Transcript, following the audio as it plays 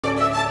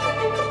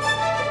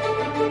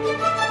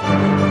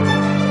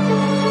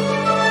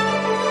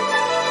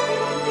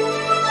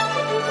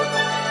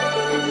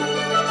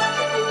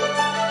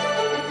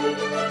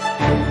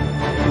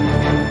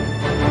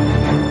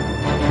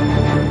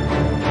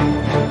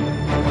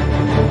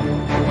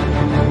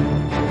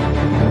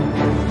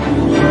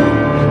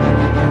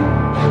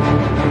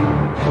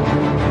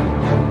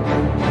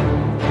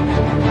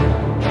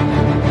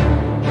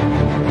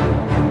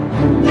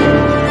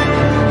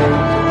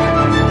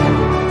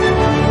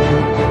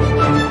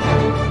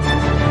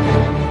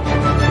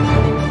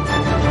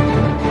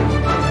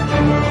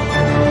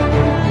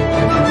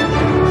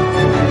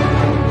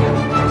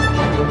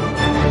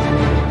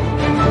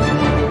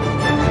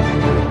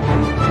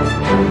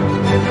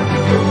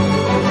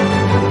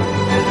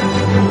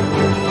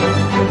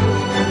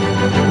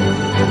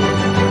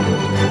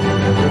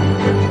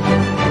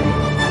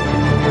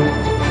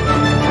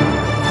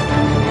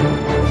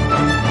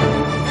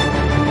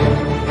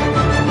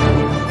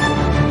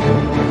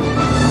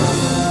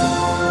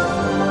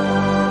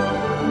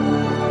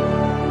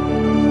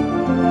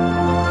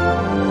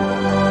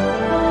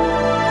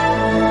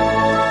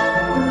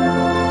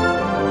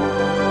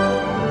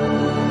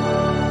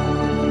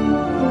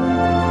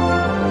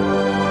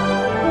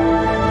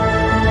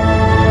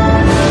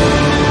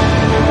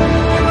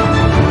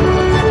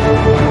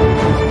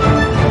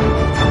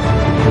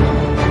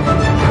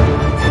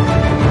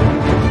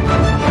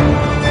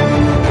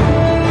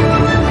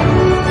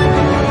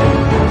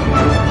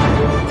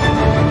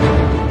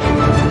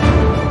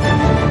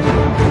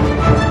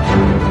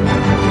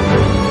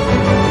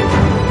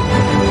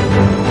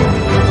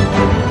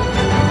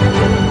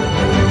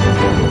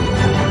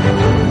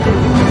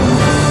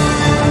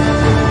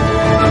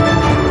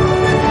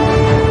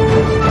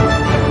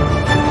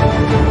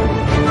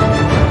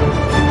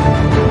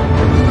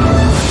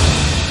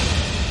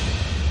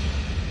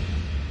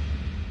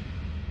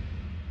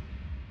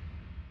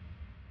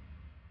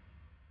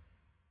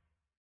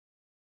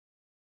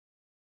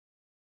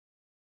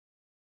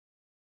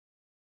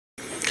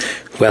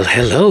Well,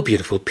 hello,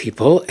 beautiful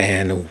people,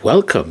 and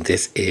welcome.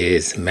 This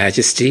is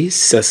Majesty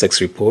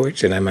Sussex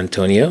Report, and I'm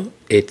Antonio.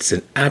 It's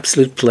an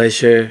absolute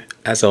pleasure,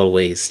 as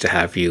always, to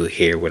have you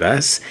here with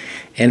us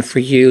and for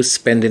you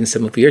spending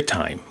some of your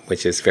time,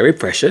 which is very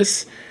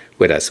precious,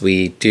 with us.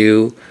 We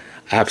do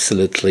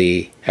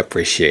absolutely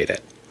appreciate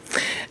it.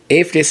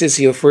 If this is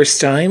your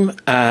first time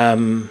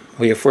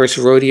or your first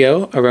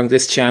rodeo around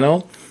this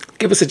channel,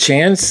 give us a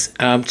chance.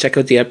 Check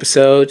out the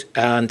episode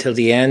until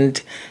the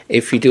end.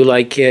 If you do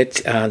like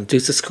it, do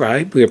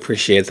subscribe. We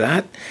appreciate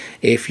that.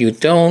 If you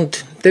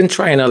don't, then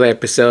try another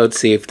episode,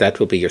 see if that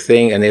will be your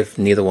thing. And if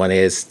neither one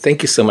is,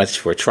 thank you so much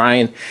for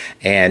trying,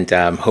 and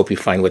hope you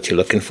find what you're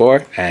looking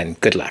for, and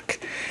good luck.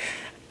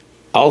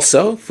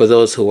 Also, for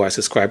those who are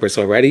subscribers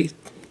already,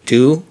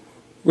 do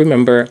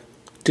remember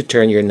to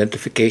turn your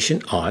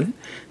notification on.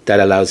 That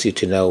allows you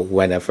to know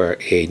whenever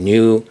a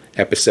new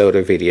episode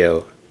or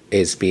video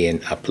is being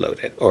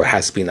uploaded or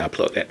has been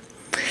uploaded.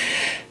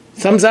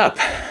 Thumbs up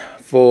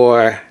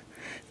for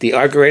the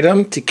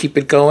algorithm to keep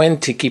it going,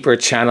 to keep our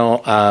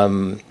channel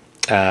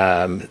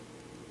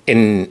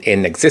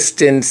in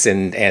existence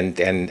and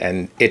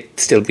it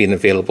still being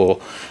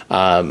available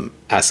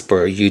as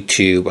per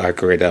YouTube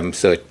algorithm.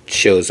 So it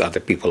shows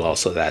other people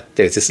also that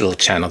there's this little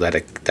channel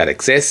that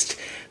exists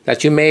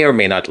that you may or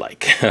may not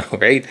like,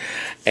 right?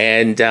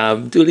 And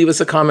do leave us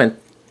a comment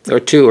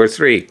or two or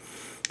three.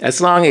 As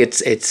long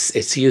as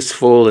it's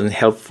useful and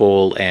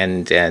helpful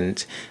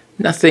and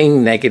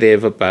nothing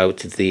negative about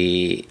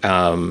the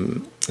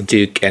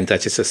Duke and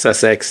Duchess of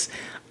Sussex.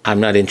 I'm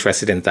not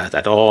interested in that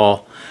at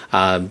all.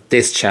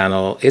 This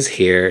channel is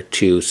here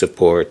to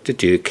support the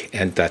Duke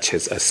and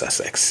Duchess of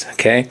Sussex,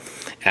 okay?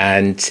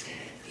 And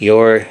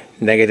your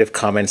negative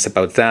comments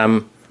about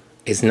them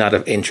is not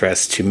of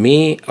interest to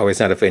me or is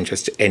not of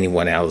interest to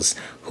anyone else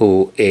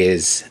who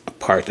is a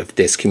part of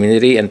this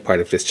community and part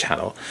of this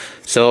channel.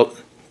 So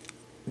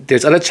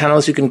there's other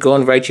channels you can go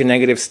and write your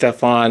negative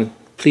stuff on.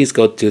 Please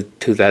go to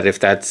that if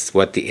that's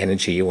what the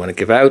energy you want to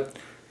give out.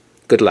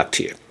 Good luck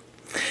to you.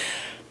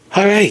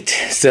 All right,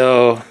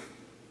 so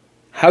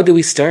how do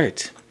we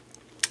start?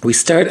 We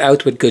start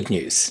out with good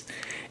news.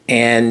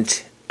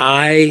 And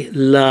I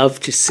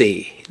love to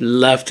see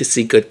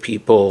good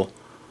people.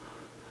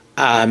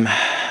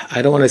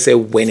 I don't want to say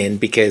winning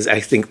because I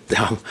think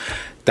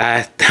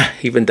that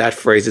even that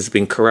phrase has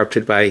been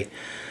corrupted by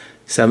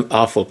some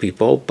awful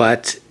people,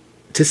 but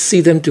to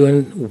see them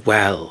doing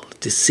well,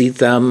 to see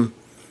them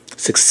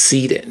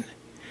succeeding.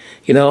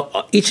 You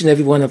know, each and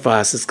every one of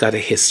us has got a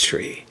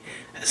history.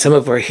 Some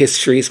of our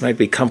histories might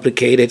be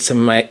complicated,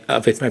 some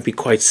of it might be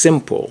quite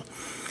simple,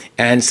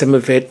 and some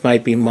of it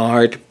might be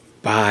marred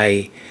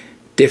by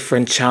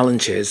different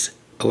challenges,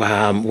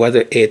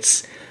 whether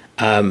it's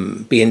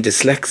being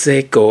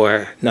dyslexic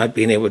or not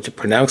being able to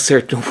pronounce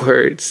certain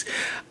words,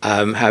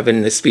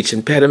 having a speech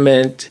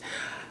impediment,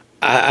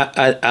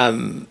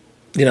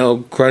 you know,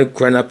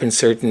 grown up in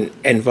certain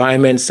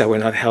environments that were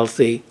not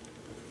healthy.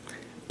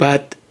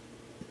 But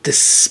the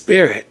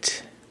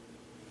spirit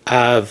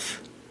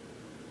of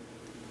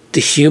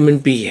the human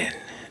being,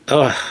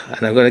 and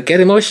I'm going to get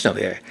emotional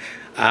here.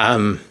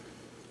 Come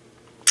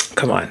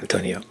on,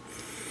 Antonio.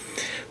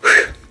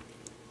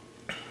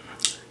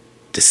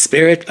 The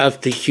spirit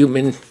of the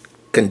human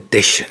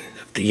condition,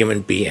 of the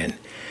human being,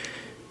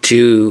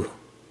 to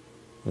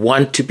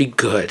want to be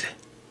good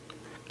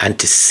and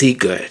to see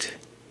good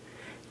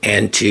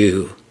and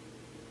to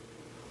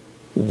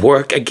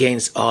work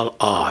against all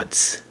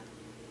odds,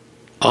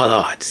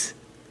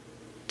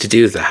 to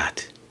do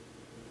that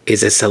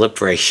is a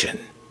celebration.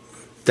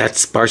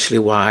 That's partially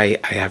why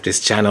I have this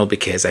channel,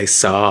 because I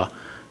saw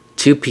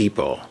two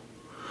people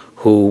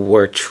who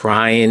were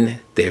trying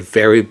their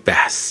very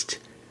best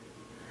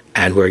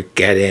and were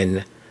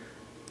getting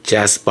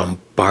just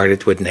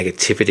bombarded with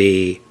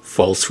negativity,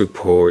 false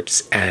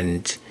reports,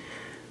 and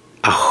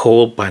a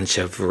whole bunch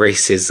of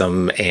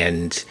racism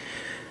and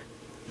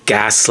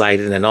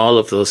gaslighting and all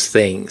of those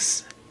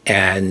things.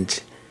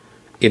 And,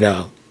 you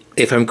know,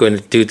 if I'm going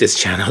to do this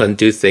channel and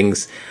do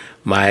things,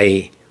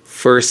 my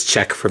first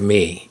check for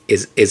me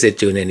is it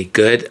doing any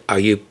good? Are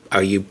you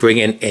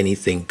bringing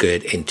anything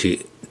good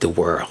into the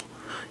world,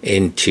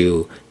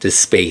 into the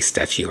space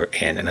that you're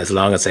in? And as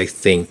long as I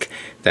think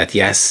that,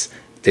 yes,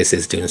 this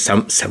is doing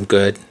some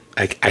good,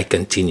 I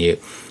continue.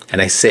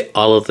 And I say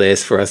all of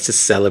this for us to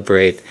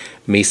celebrate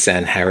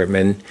Misan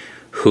Harriman,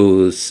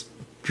 whose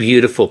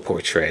beautiful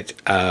portrait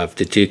of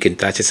the Duke and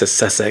Duchess of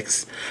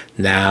Sussex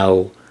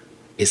now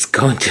is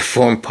going to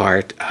form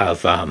part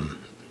of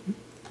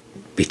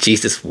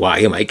Jesus, why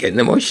am I getting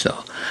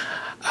emotional?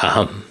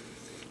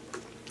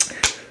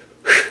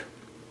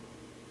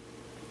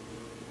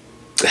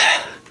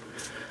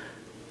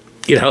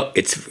 You know,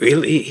 it's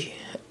really,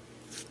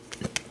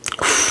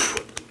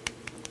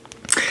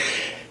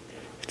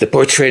 the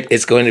portrait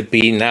is going to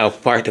be now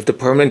part of the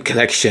permanent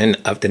collection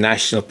of the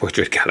National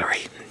Portrait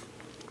Gallery.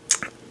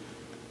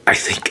 I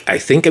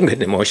think I'm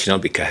getting emotional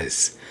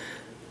because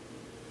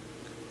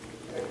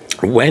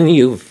when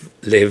you've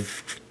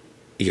lived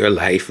your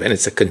life and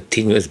it's a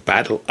continuous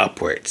battle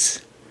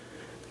upwards,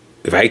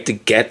 right, to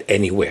get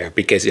anywhere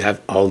because you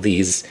have all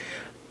these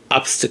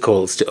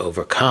obstacles to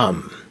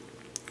overcome.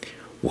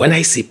 When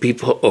I see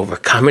people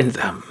overcoming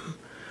them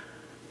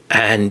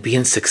and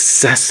being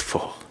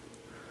successful,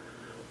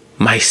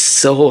 my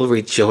soul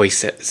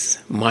rejoices,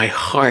 my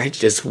heart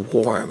just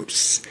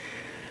warms,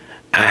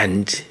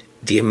 and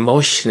the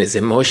emotion is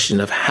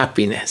emotion of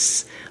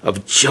happiness,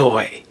 of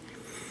joy,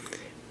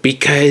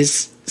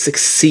 because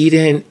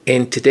succeeding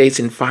in today's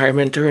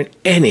environment or in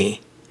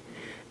any,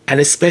 and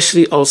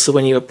especially also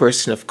when you're a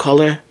person of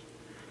color,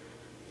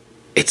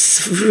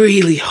 it's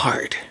really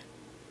hard.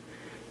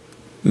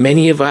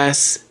 Many of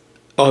us,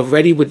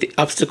 already with the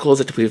obstacles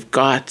that we've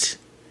got,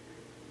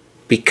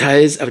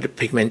 because of the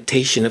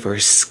pigmentation of our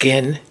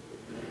skin,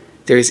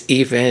 there's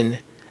even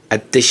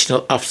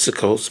additional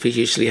obstacles we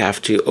usually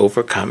have to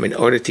overcome in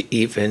order to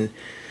even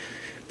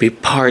be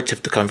part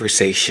of the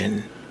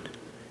conversation.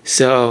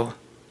 So,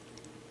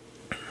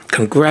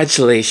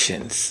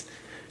 congratulations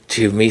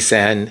to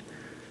Misan.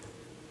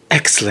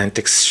 Excellent,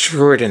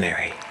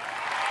 extraordinary.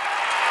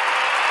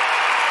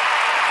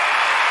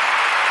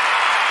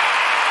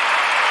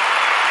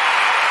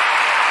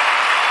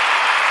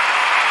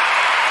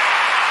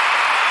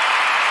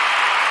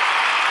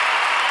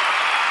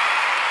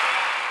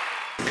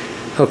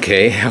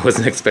 Okay, I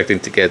wasn't expecting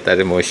to get that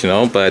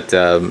emotional, but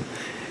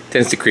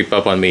tends to creep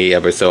up on me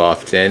ever so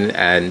often.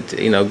 And,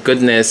 you know,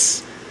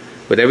 goodness,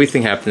 with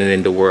everything happening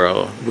in the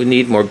world, we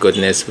need more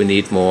goodness. We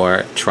need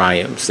more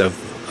triumphs of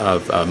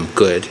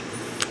good.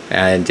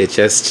 And it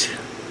just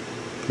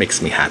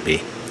makes me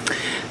happy.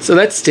 So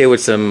let's stay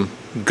with some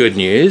good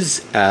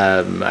news.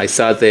 I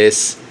saw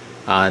this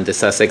on the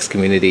Sussex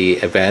community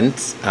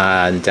event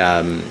and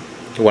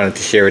wanted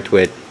to share it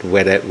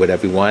with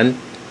everyone.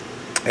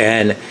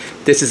 And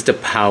this is the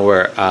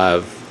power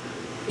of,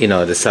 you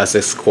know, the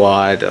Sussex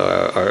squad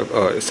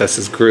or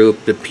Sussex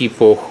group, the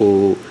people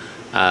who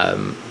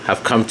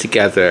have come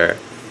together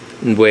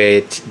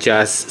with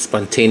just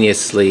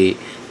spontaneously.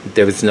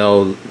 There was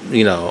no,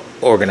 you know,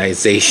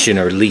 organization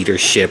or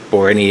leadership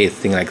or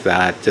anything like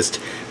that.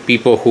 Just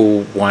people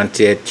who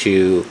wanted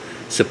to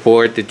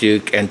support the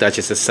Duke and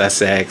Duchess of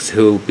Sussex,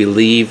 who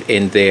believe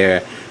in their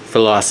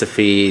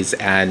philosophies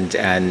and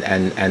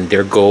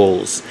their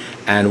goals,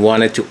 and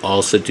wanted to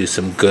also do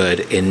some good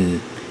in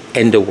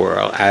the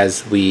world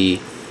as we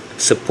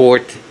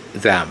support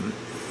them.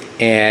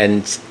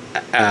 And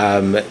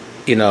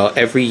you know,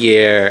 every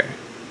year,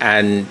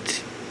 and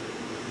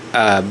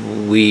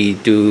we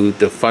do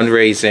the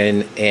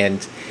fundraising,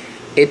 and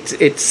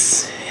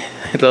it's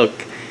look,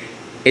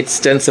 it's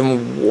done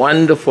some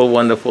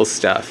wonderful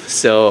stuff.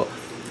 So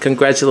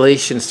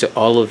congratulations to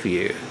all of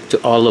you,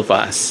 to all of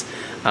us,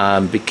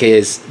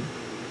 because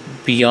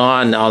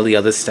beyond all the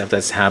other stuff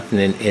that's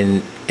happening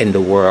in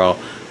the world,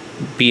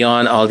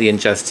 beyond all the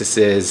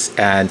injustices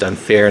and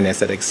unfairness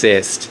that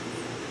exist,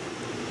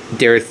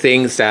 there are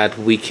things that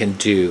we can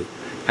do,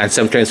 and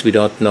sometimes we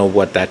don't know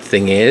what that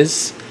thing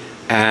is.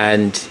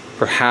 And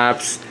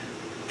perhaps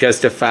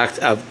just the fact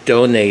of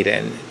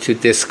donating to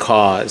this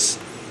cause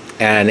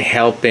and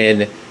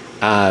helping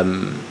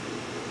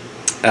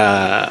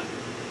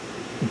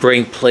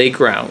bring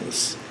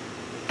playgrounds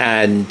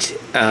and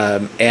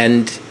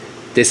end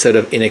this sort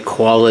of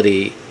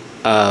inequality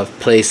of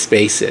play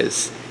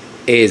spaces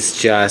is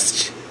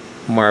just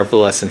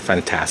marvelous and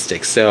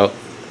fantastic. So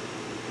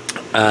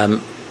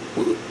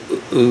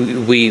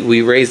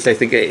we raised, I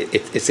think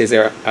it says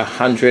there,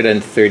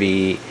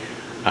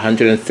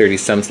 $130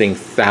 something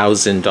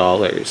thousand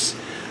dollars,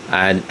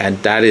 and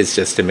that is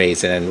just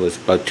amazing. And it was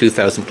about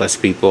 2,000 plus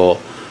people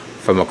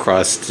from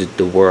across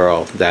the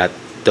world that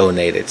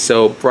donated.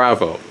 So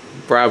bravo.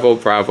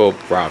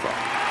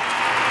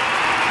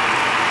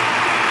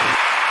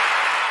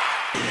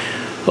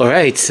 All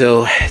right,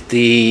 so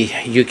the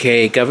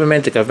UK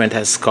government,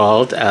 has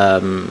called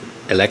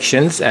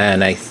elections,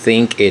 and I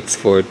think it's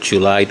for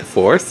July the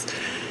 4th.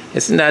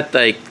 Isn't that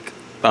like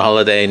a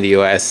holiday in the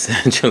US,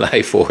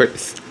 July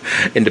 4th,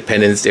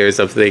 Independence Day or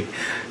something?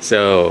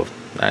 So,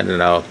 I don't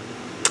know,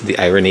 the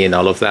irony and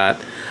all of that.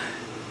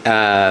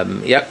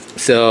 Yep,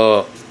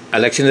 so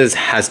elections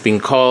has been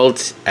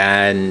called,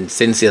 and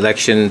since the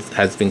election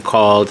has been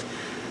called,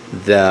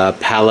 the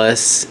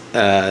palace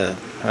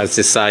has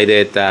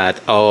decided that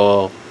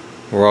all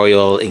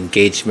royal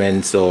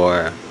engagements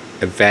or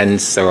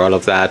events or all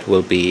of that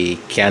will be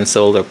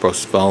cancelled or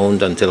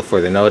postponed until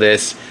further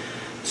notice.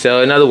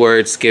 So in other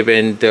words,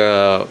 given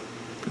the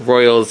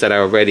royals that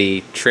are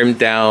already trimmed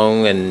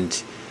down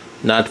and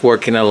not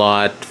working a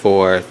lot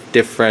for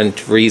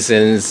different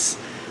reasons,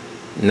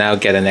 now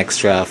get an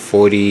extra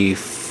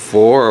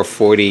 44 or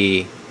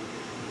 40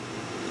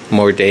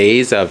 more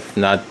days of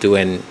not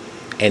doing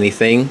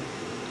anything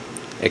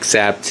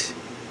except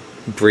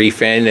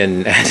briefing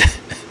and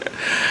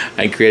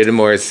and created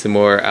more strife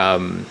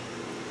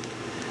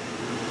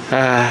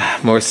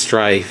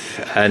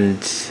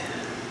and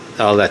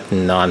all that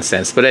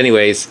nonsense. But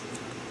anyways,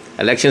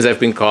 elections have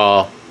been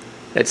called.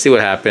 Let's see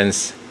what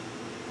happens.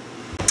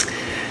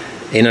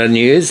 In our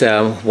news,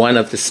 one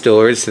of the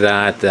stores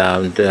that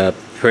the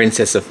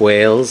Princess of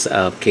Wales,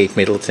 Kate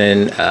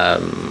Middleton,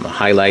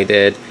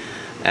 highlighted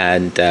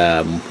and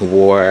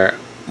wore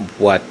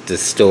what the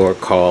store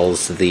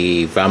calls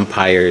the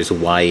vampire's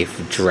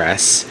wife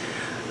dress.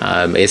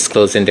 Is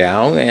closing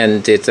down,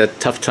 and it's a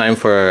tough time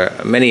for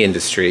many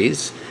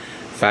industries,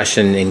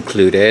 fashion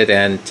included.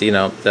 And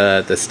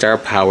the star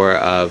power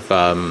of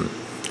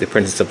the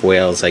Princess of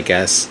Wales, I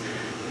guess,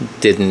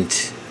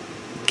 didn't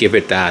give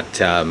it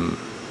that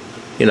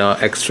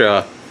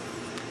extra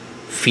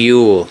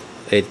fuel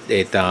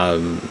it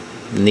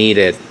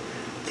needed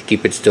to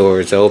keep its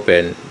doors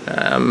open.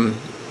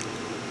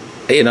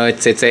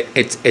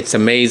 It's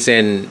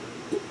amazing,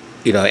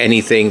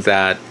 anything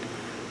that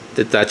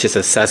the Duchess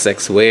of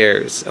Sussex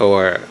wears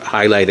or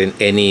highlight in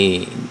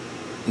any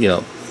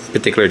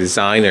particular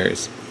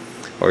designers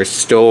or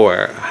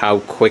store, how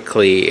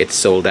quickly it's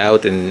sold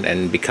out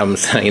and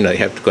becomes you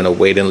have to go on a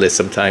waiting list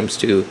sometimes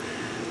to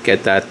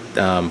get that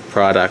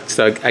product.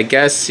 So I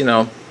guess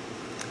not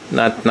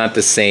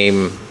the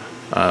same.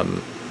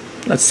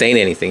 Not saying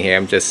anything here.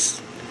 I'm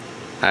just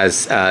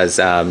as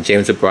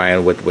James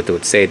O'Brien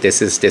would say, this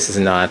is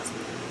not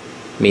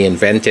me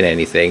inventing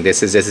anything.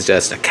 This is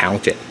just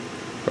accounting,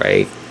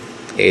 right?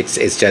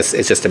 It's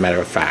just a matter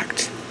of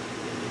fact.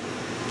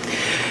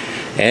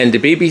 And the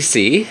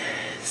BBC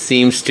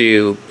seems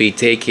to be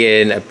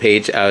taking a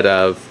page out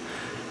of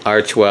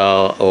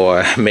Archewell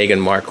or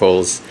Meghan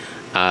Markle's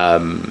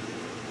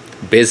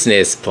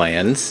business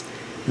plans.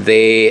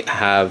 They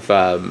have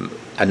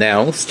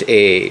announced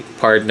a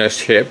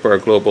partnership or a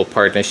global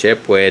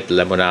partnership with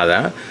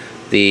Lemonada,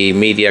 the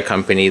media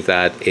company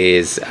that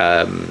is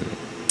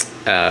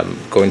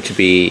going to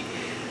be,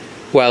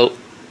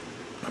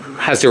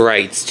 has the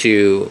rights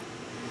to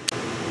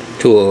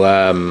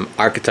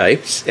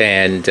archetypes,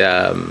 and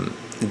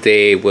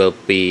they will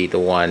be the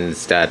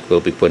ones that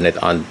will be putting it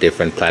on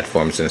different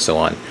platforms and so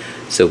on,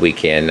 so we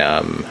can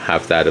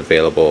have that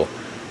available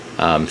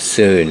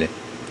soon.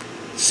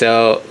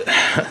 So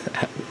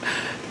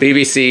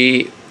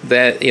BBC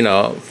that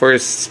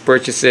first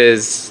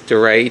purchases the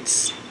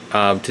rights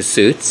to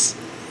Suits,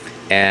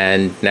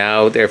 and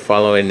now they're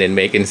following in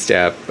Meghan's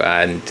step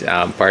and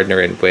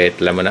partnering with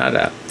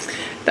Lemonada.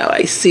 Now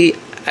I see,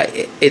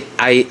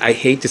 I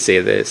hate to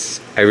say this,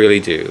 I really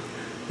do,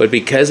 but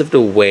because of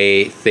the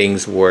way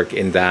things work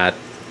in that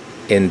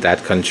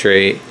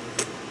country,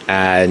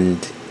 and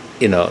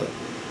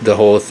the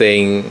whole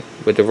thing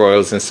with the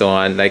royals and so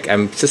on,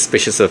 I'm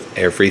suspicious of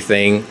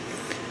everything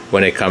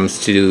when it comes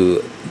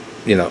to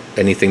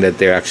anything that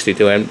they're actually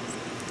doing.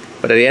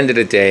 But at the end of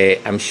the day,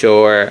 I'm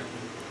sure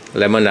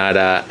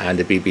Lemonada and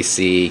the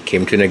BBC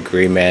came to an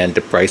agreement,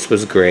 the price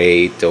was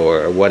great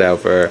or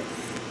whatever.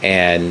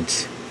 And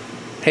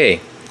hey,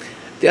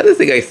 the other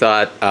thing I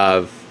thought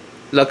of,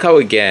 look how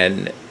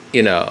again,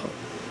 the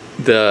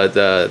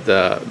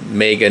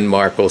Meghan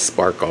Markle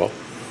sparkle,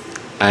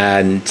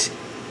 and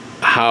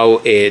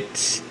how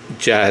it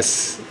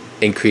just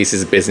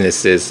increases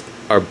business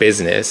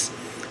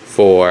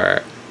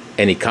for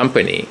any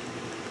company,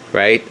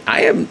 right?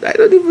 I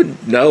don't even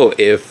know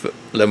if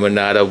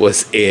Lemonada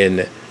was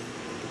in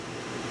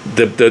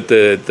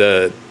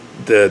the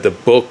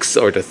books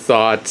or the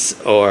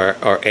thoughts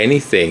or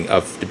anything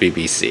of the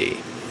BBC.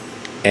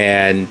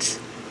 And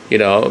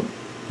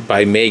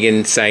by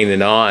Meghan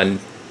signing on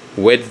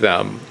with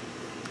them,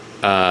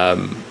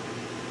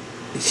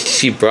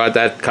 she brought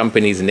that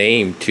company's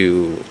name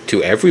to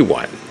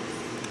everyone.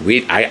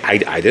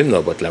 I didn't know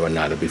about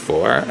Lemonada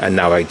before, and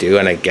now I do,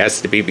 and I guess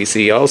the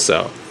BBC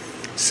also.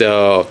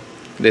 So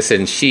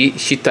listen,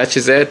 she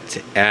touches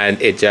it, and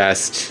it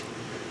just,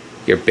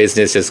 your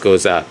business just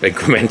goes up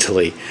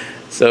incrementally.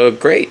 So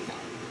great.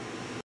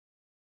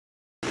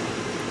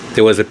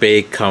 There was a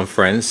big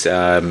conference,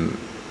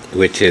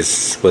 which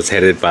was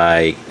headed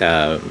by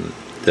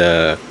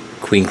the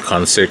Queen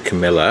Consort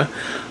Camilla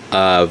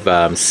of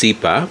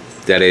SIPA,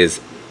 that is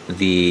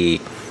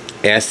the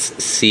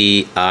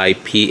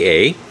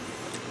SCIPA,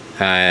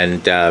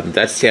 and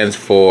that stands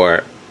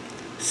for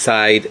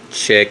Side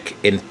Chick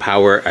in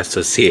Power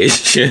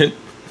Association.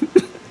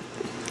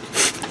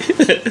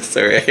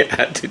 Sorry, I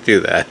had to do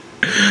that.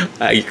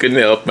 I couldn't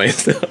help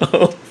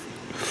myself.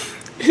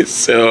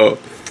 So,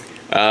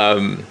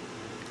 the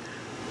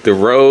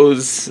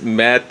Rose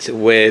met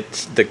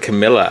with the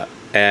Camilla,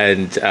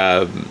 and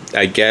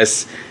I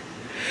guess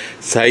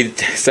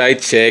Side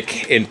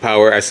Chick in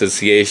Power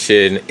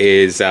Association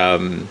is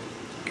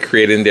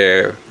creating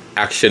their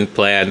action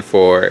plan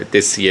for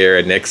this year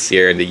and next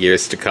year and the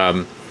years to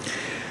come.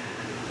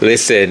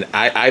 Listen,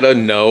 I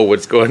don't know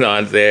what's going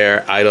on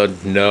there. I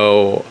don't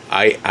know.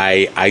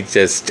 I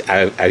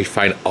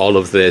find all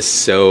of this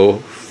so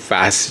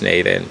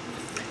fascinating.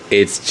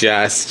 It's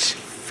just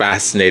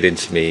fascinating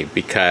to me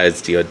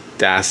because the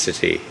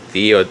audacity.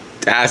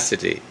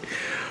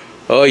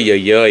 Oy,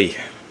 oy, oy.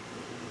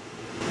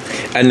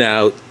 And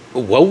now,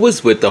 what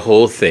was with the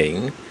whole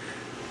thing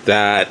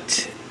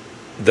that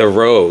the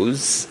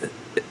Rose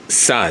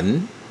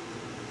son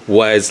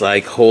was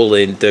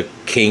holding the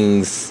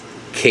king's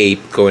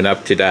cape going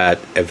up to that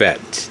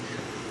event?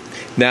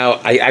 Now,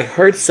 I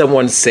heard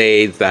someone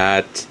say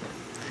that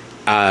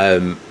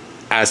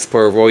as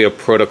per royal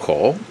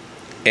protocol,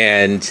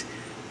 and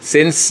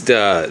since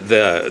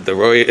the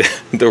royal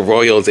the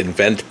royals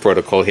invent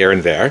protocol here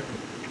and there,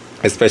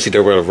 especially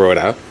the Royal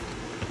Rhoda,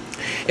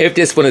 if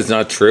this one is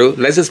not true,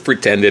 let's just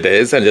pretend it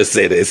is and just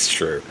say it is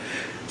true.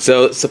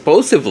 So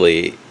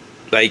supposedly,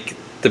 like,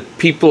 the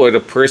people or the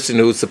person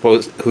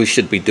who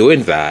should be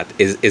doing that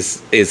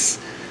is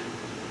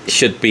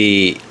should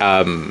be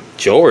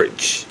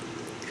George.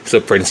 So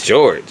Prince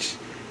George,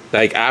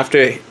 like,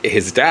 after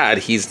his dad,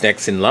 he's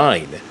next in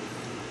line.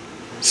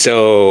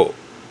 So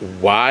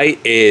why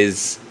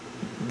is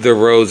the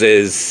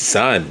Rose's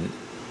son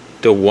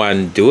the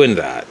one doing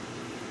that?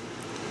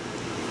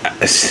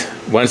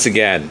 Once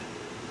again,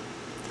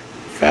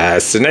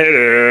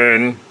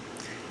 fascinating.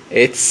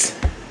 It's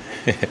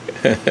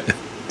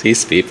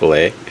these people,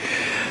 eh?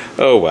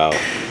 Oh well.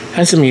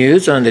 And some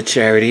news on the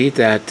charity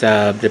that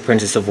the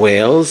Princess of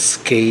Wales,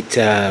 Kate,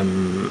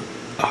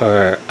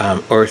 her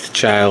Earth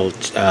Child,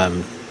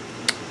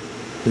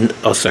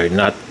 oh sorry,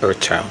 not Earth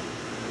Child,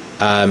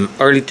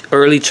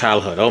 early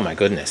childhood. Oh my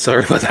goodness,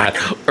 sorry about that.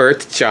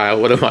 Earth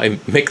Child. What am I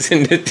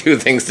mixing the two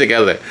things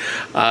together?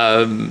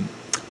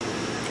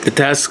 The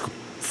task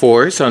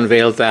force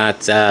unveiled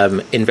that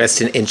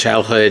investing in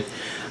childhood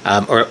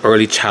or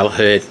early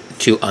childhood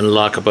to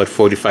unlock about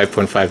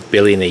 45.5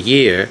 billion a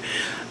year.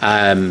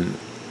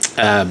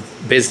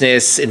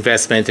 Business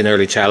investment in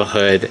early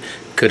childhood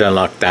could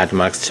unlock that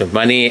much of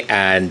money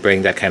and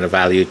bring that kind of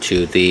value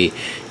to the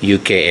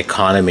UK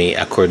economy,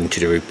 according to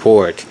the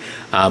report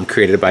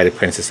created by the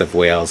Princess of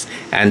Wales.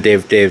 And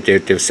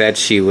they've said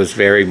she was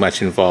very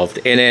much involved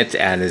in it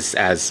and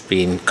has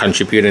been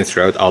contributing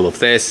throughout all of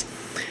this.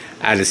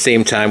 At the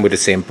same time, with the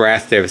same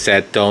breath, they've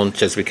said, don't,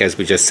 just because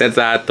we just said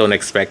that, don't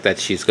expect that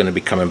she's going to be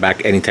coming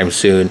back anytime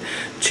soon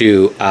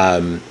to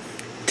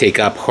take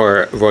up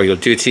her royal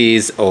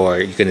duties, or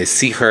you're going to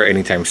see her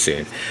anytime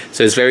soon.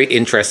 So it's very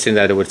interesting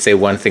that it would say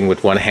one thing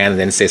with one hand and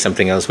then say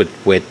something else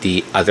with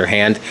the other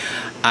hand.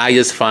 I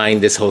just find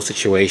this whole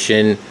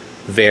situation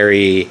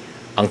very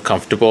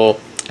uncomfortable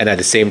and at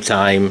the same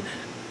time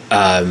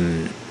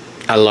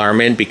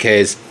alarming,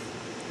 because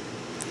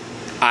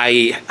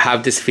I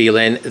have this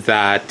feeling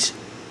that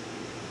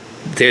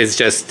there's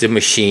just the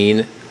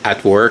machine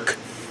at work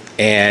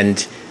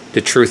and the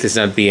truth is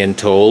not being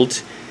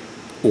told,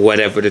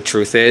 whatever the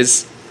truth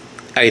is.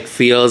 It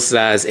feels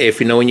as if,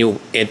 you know, when you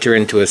enter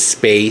into a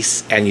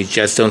space and you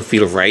just don't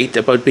feel right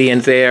about being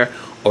there,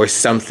 or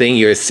something,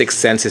 your sixth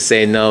sense is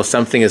saying, no,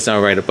 something is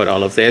not right about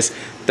all of this.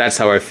 That's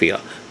how I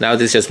feel. Now,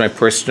 this is just my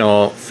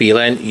personal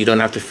feeling. You don't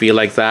have to feel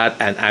like that,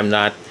 and I'm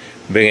not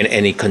bringing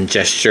any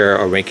conjecture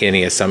or making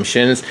any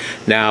assumptions.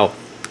 Now,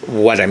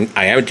 what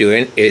I am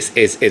doing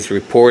is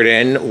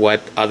reporting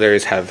what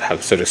others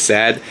have sort of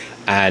said.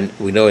 And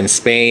we know in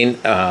Spain,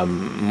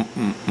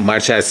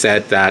 Marcha has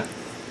said that,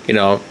 you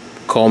know,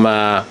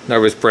 coma,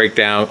 nervous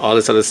breakdown, all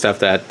this other stuff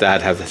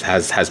that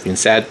has been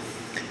said.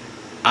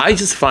 I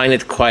just find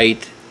it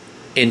quite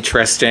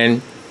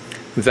interesting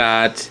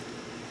that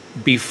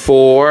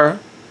before,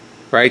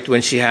 right,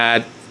 when she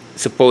had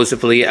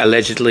supposedly,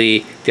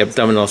 allegedly, the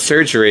abdominal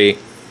surgery,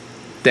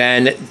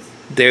 then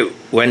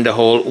when the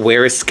whole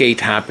 "where is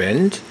Kate"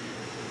 happened,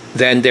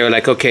 then they were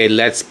like, okay,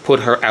 let's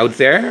put her out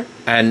there,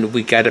 and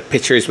we got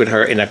pictures with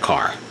her in a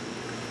car,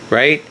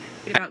 right?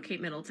 About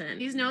Kate Middleton.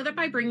 Please know that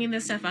by bringing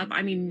this stuff up,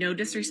 I mean no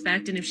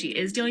disrespect, and if she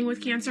is dealing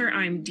with cancer,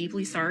 I'm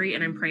deeply sorry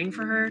and I'm praying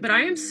for her, but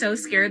I am so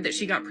scared that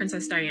she got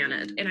Princess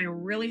Diana'd, and I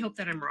really hope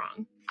that I'm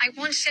wrong. I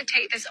wanted to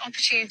take this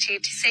opportunity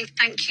to say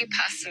thank you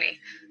personally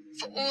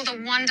for all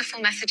the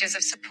wonderful messages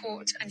of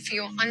support and for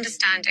your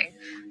understanding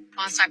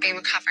whilst I've been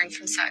recovering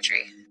from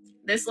surgery.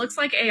 This looks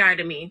like AI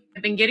to me.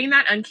 I've been getting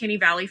that uncanny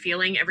valley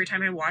feeling every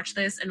time I watch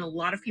this, and a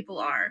lot of people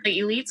are. The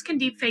elites can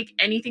deepfake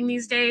anything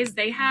these days.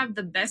 They have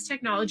the best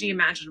technology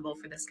imaginable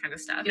for this kind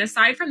of stuff. And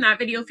aside from that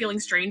video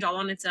feeling strange all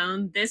on its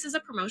own, this is a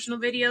promotional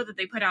video that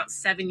they put out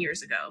 7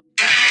 years ago.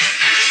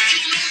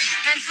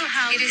 Mental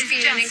health is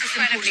been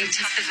incredibly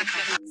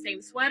tough.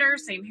 Same sweater,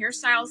 same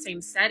hairstyle,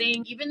 same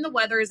setting. Even the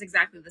weather is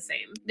exactly the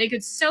same. They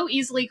could so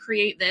easily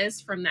create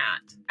this from that.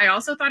 I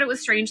also thought it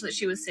was strange that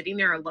she was sitting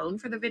there alone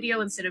for the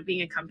video instead of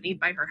being accompanied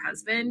by her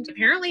husband.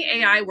 Apparently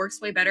AI works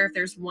way better if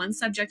there's one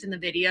subject in the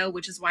video,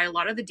 which is why a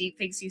lot of the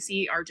deepfakes you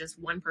see are just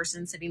one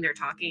person sitting there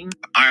talking.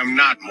 I am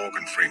not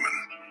Morgan Freeman,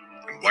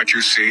 and what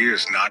you see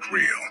is not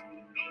real.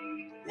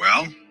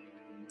 Well,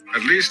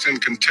 at least in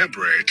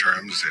contemporary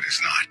terms, it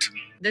is not.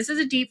 This is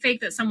a deepfake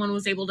that someone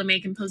was able to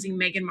make imposing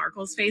Meghan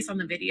Markle's face on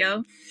the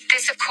video.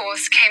 This, of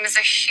course, came as a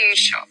huge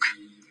shock.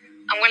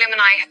 And William and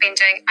I have been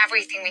doing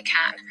everything we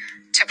can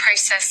to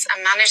process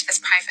and manage this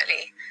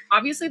privately.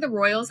 Obviously, the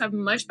royals have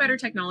much better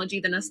technology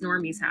than us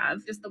normies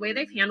have. Just the way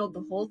they've handled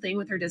the whole thing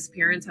with her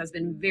disappearance has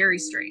been very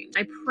strange.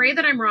 I pray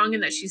that I'm wrong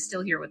and that she's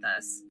still here with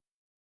us.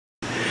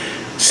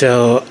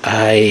 So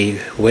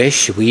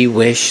we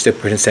wish the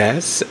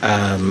princess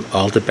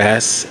all the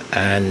best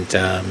and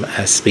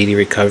a speedy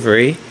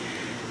recovery.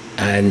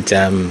 And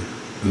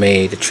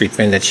may the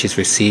treatment that she's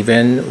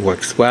receiving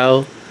works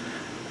well.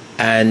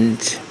 And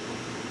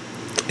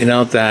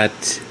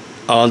that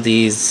all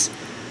these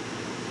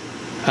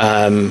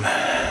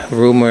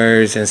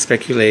rumors and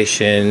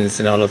speculations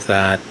and all of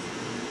that,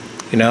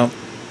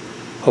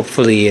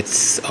 hopefully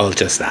it's all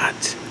just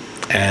that.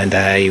 And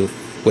I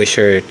wish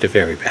her the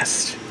very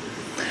best.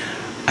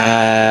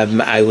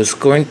 I was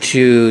going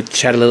to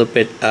chat a little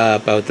bit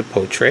about the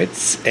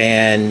portraits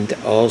and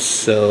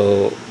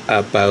also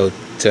about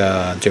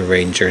the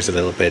Rangers a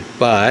little bit,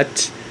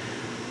 but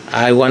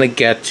I want to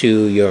get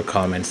to your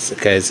comments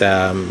because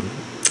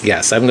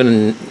yes, I'm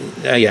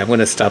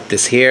gonna stop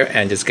this here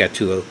and just get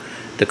to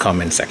the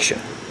comment section.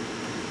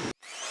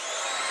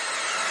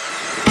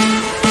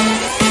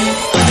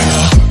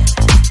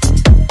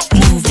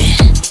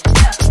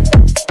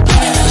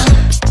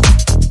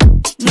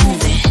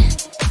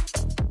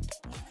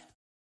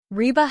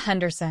 Reba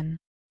Henderson.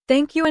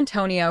 Thank you,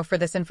 Antonio, for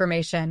this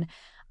information.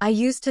 I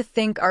used to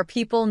think our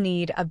people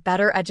need a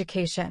better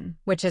education,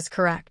 which is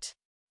correct.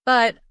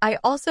 But I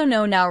also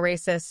know now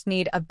racists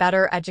need a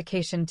better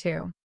education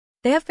too.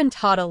 They have been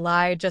taught a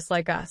lie just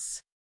like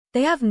us.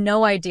 They have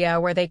no idea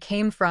where they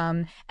came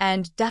from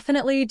and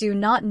definitely do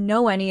not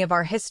know any of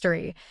our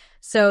history,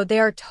 so they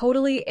are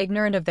totally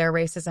ignorant of their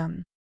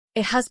racism.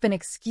 It has been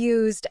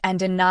excused and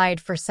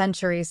denied for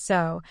centuries,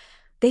 so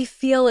they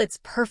feel it's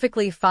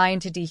perfectly fine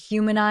to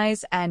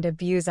dehumanize and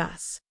abuse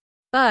us.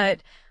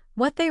 But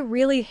what they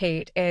really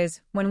hate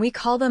is when we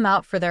call them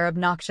out for their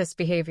obnoxious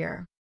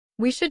behavior.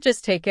 We should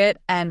just take it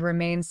and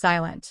remain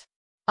silent.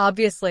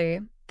 Obviously,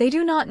 they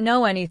do not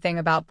know anything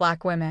about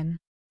Black women.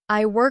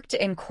 I worked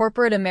in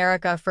corporate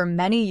America for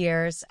many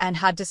years and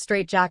had to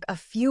straitjack a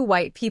few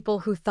white people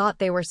who thought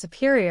they were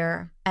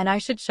superior, and I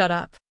should shut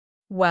up.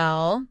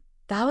 Well,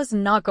 that was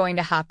not going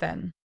to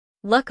happen.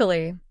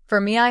 Luckily, for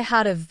me, I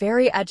had a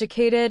very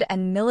educated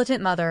and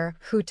militant mother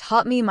who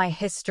taught me my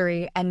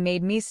history and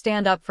made me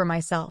stand up for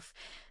myself,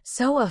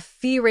 so a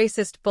few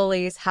racist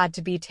bullies had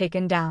to be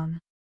taken down.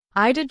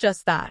 I did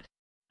just that.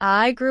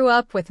 I grew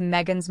up with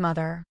Megan's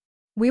mother.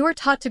 We were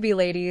taught to be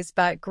ladies,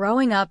 but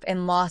growing up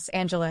in Los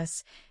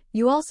Angeles,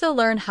 you also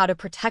learn how to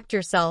protect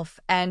yourself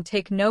and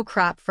take no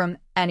crap from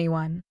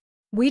anyone.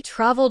 We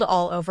traveled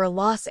all over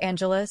Los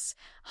Angeles,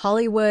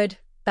 Hollywood,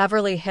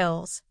 Beverly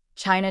Hills,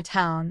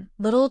 Chinatown,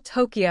 Little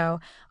Tokyo,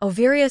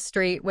 Overia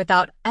Street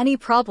without any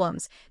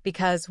problems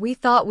because we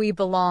thought we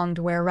belonged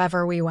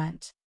wherever we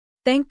went.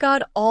 Thank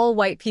God all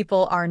white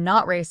people are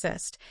not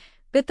racist,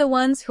 but the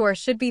ones who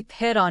should be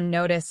put on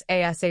notice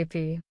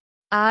ASAP.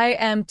 I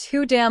am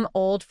too damn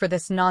old for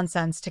this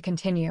nonsense to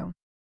continue.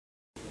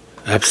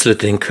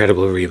 Absolutely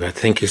incredible, Reba.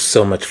 Thank you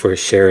so much for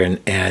sharing,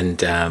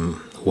 and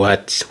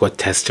what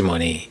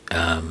testimony,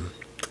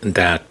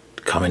 that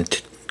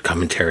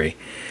commentary.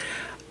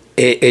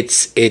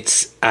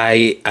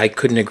 I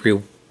couldn't agree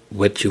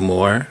with you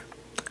more.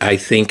 I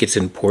think it's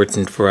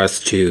important for us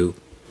to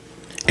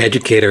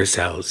educate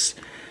ourselves,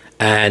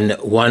 and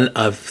one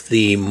of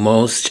the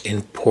most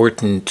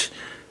important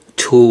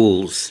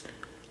tools,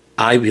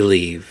 I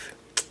believe,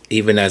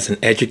 even as an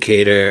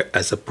educator,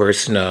 as a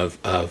person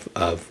of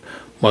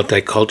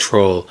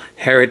multicultural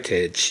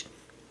heritage,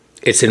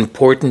 it's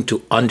important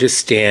to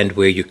understand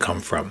where you come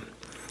from.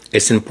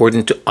 It's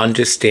important to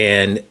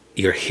understand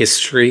your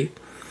history,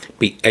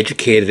 be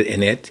educated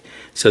in it,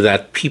 so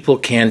that people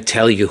can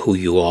tell you who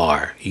you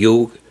are.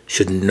 You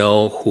should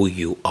know who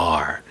you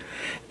are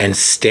and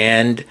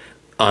stand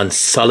on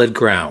solid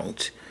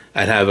ground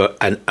and have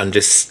an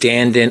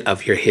understanding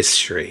of your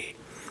history,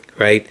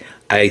 right?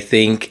 I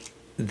think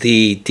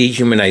the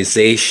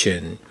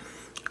dehumanization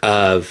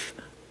of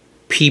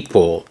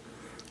people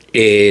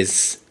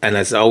is, and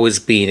has always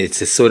been,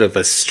 it's a sort of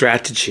a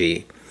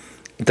strategy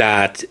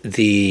that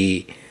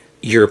the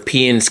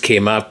Europeans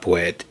came up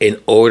with in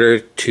order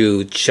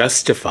to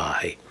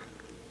justify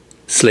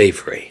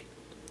slavery,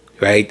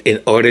 right?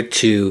 In order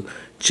to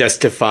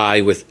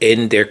justify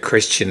within their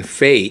Christian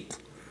faith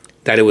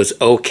that it was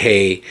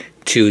okay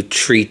to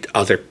treat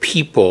other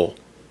people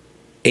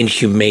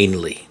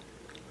inhumanely.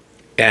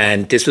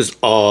 And this was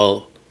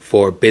all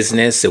for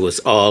business. It was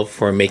all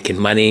for making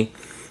money.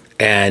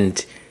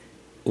 And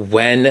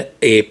when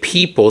a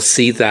people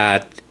see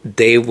that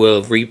they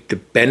will reap the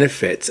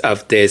benefits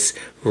of this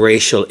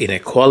racial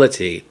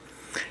inequality,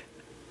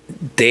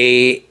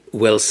 they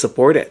will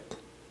support it.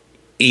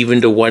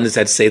 Even the ones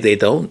that say they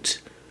don't,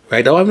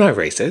 right? Oh, I'm not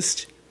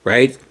racist,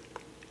 right?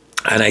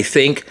 And I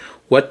think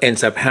what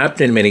ends up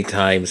happening many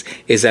times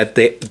is that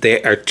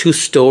there are two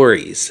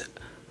stories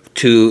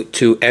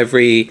to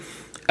every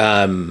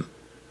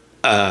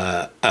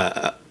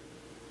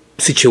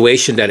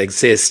situation that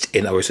exists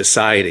in our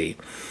society.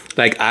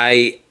 Like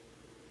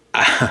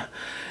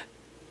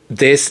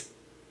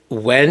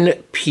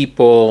when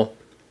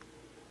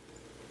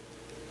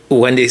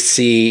they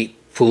see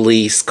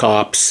police,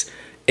 cops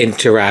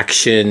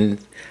interaction,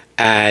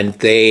 and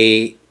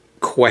they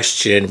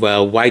question,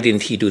 well, why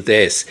didn't he do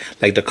this?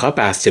 Like the cop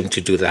asked him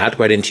to do that.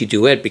 Why didn't he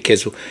do it?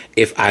 Because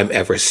if I'm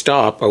ever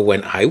stopped, or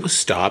when I was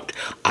stopped,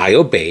 I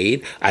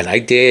obeyed and I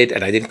did,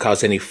 and I didn't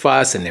cause any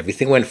fuss and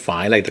everything went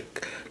fine.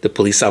 Like the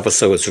police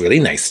officer was really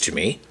nice to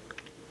me.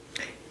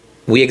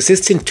 We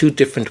exist in two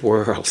different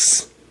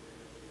worlds,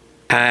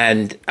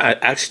 and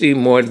actually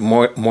more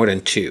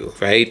than two,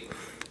 right?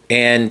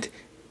 And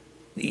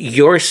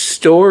your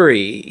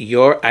story,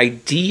 your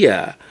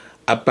idea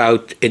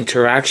about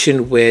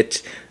interaction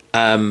with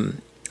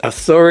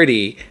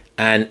authority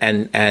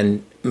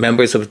and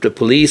members of the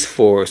police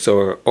force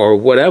or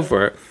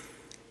whatever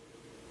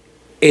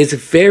is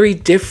very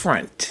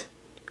different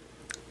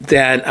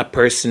than a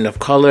person of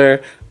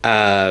color,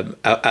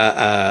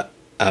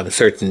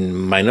 certain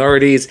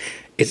minorities.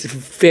 It's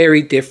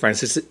very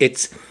different.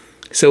 It's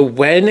so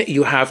when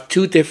you have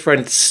two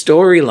different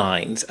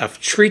storylines of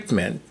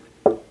treatment,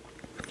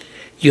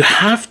 you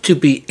have to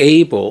be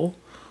able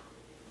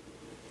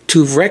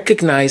to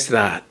recognize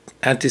that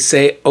and to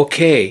say,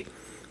 okay,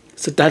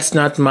 so that's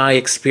not my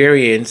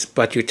experience,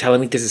 but you're telling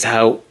me this is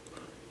how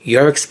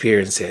your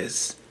experience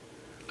is.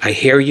 I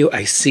hear you,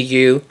 I see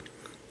you.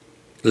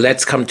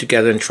 Let's come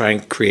together and try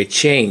and create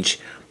change.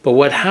 But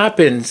what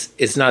happens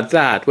is not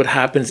that. What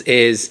happens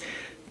is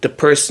the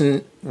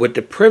person with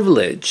the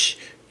privilege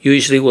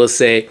usually will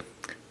say,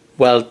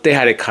 well, they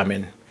had it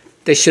coming.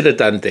 They should have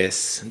done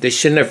this. They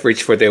shouldn't have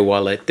reached for their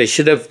wallet. They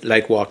should have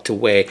walked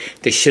away.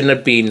 They shouldn't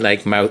have been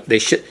they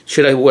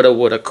should have,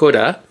 woulda,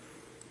 coulda.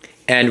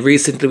 And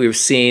recently we've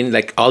seen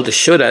all the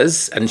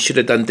shouldas and should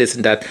have done this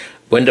and that.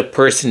 When the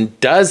person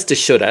does the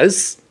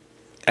shouldas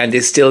and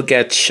they still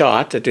get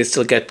shot or they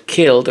still get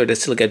killed or they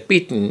still get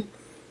beaten,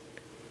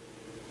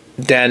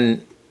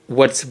 then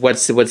what's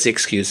the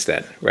excuse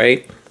then,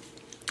 right?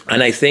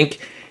 And I think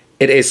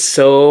it is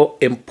so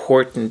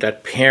important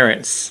that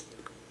parents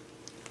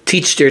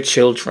teach their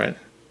children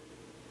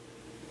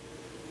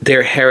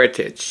their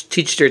heritage,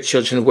 teach their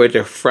children where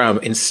they're from,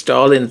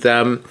 install in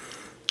them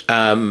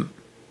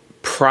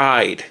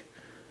pride.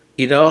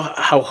 You know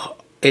how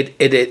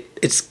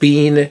it's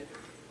been.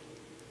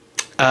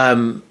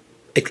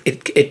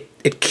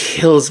 It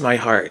kills my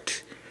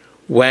heart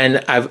when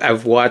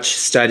I've watched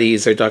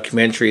studies or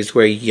documentaries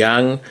where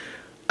young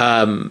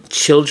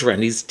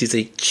children, these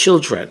are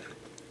children,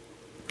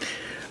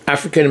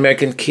 African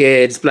American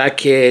kids, black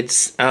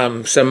kids,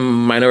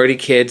 some minority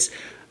kids,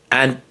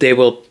 and they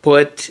will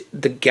put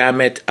the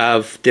gamut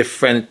of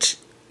different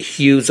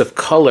hues of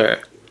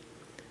color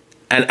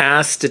and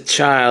ask the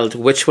child,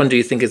 which one do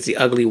you think is the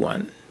ugly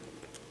one?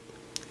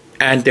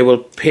 And they will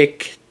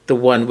pick the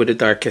one with the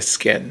darkest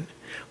skin.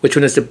 Which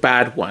one is the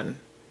bad one?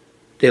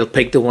 They'll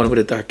pick the one with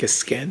the darkest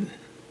skin.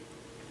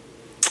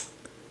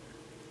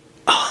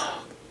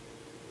 Oh,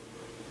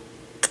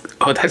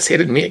 that's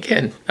hitting me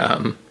again.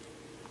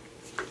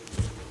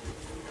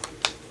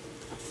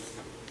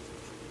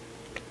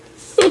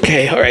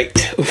 Okay, all right.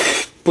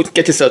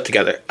 Get yourself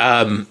together.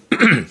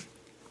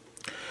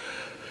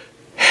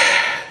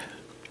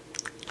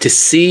 To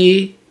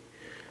see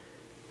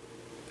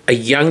a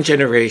young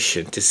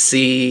generation, to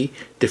see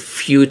the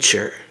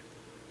future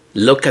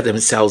look at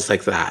themselves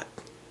like that,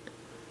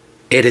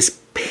 it is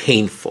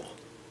painful,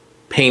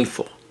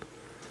 painful.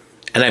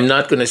 And I'm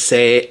not going to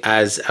say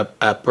as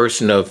a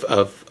person of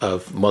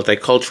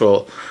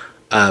multicultural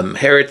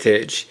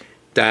heritage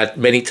that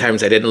many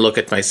times I didn't look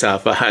at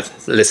myself.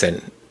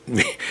 Listen,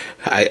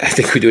 I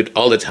think we do it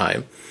all the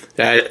time.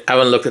 I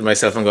haven't looked at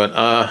myself and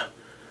gone,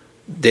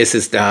 this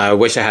is, I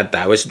wish I had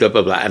that, I wish blah,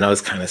 blah, blah, and all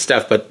this kind of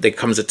stuff. But there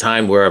comes a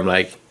time where I'm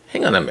like,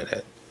 hang on a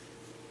minute.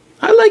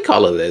 I like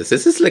all of this.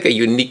 This is like a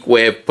unique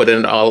way of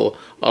putting all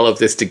of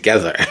this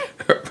together,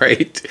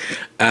 right?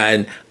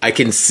 And I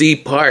can see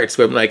parts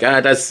where I'm like,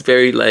 that's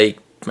very like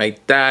my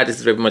dad. This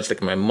is very much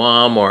like my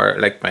mom or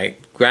like my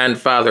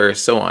grandfather or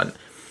so on.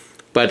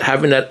 But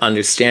having that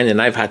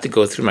understanding, I've had to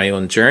go through my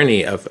own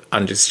journey of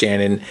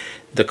understanding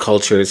the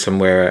cultures from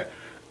where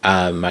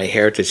my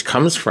heritage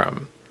comes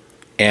from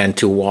and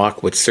to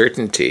walk with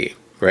certainty,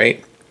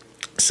 right?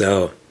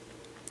 So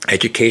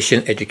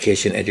education,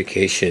 education,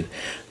 education.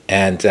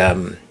 And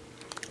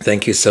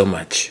thank you so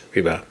much,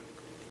 Reba.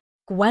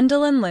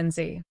 Gwendolyn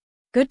Lindsay.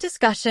 Good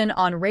discussion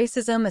on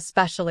racism,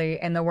 especially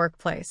in the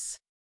workplace.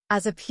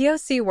 As a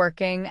POC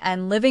working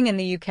and living in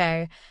the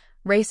UK,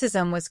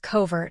 racism was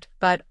covert,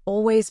 but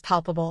always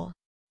palpable.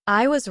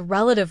 I was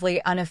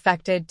relatively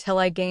unaffected till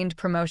I gained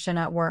promotion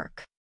at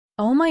work.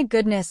 Oh my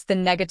goodness, the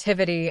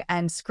negativity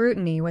and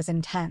scrutiny was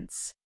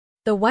intense.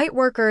 The white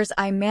workers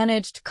I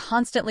managed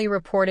constantly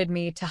reported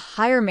me to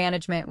higher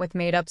management with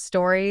made-up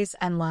stories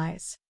and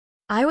lies.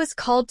 I was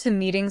called to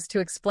meetings to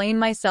explain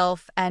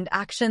myself and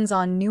actions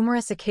on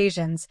numerous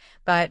occasions,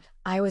 but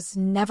I was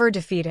never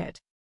defeated.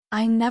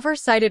 I never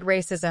cited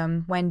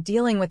racism when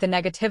dealing with the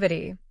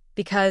negativity,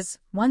 because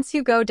once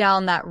you go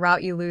down that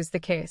route, you lose the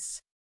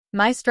case.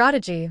 My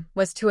strategy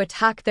was to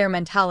attack their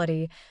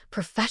mentality,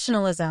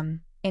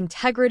 professionalism,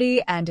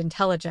 integrity, and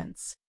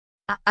intelligence.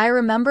 I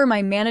remember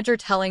my manager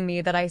telling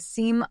me that I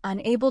seem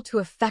unable to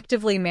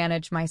effectively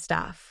manage my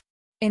staff.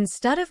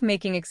 Instead of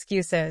making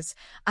excuses,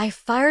 I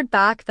fired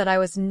back that I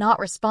was not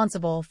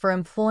responsible for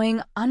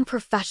employing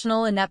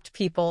unprofessional, inept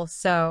people,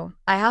 so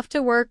I have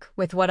to work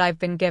with what I've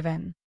been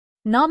given.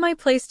 Not my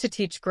place to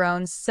teach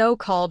grown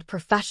so-called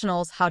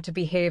professionals how to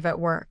behave at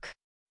work.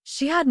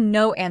 She had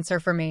no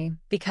answer for me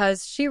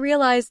because she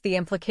realized the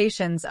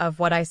implications of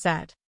what I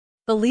said.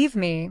 Believe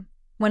me,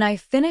 when I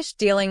finished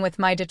dealing with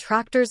my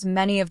detractors,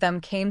 many of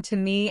them came to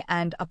me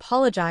and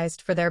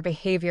apologized for their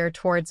behavior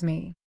towards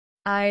me.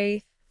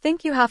 I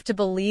think you have to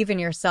believe in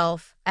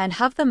yourself and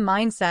have the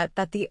mindset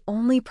that the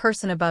only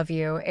person above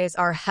you is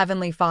our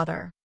Heavenly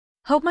Father.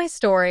 Hope my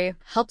story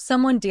helps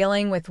someone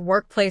dealing with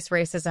workplace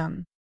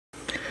racism.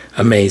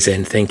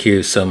 Amazing. Thank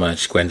you so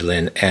much,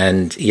 Gwendolyn.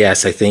 And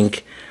yes, I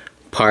think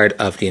part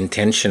of the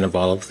intention of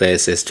all of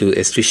this is to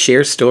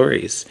share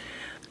stories.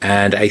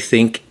 And I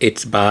think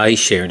it's by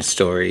sharing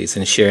stories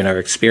and sharing our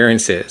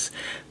experiences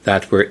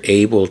that we're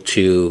able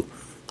to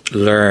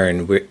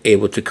learn, we're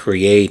able to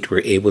create, we're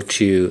able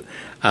to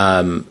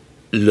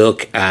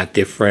look at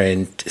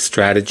different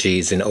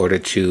strategies in order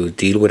to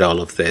deal with all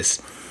of this.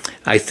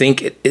 I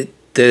think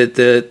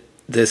the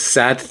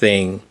sad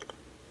thing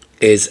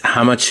is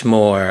how much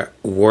more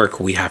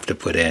work we have to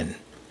put in,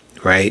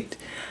 right?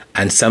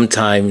 And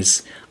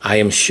sometimes I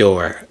am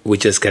sure we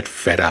just get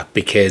fed up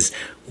because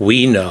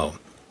we know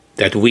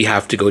that we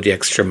have to go the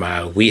extra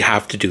mile. We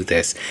have to do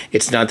this.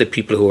 It's not the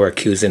people who are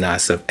accusing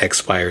us of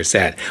X, Y, or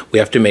Z. We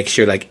have to make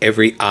sure like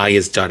every I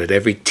is dotted,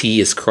 every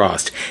T is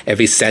crossed,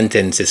 every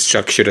sentence is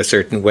structured a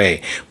certain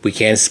way. We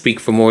can't speak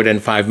for more than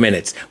 5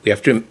 minutes. We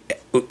have to,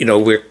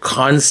 we're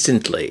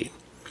constantly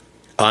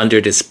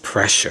under this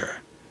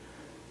pressure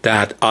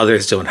that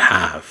others don't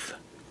have.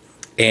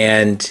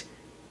 And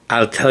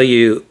I'll tell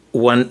you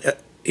one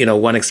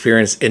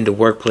experience in the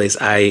workplace.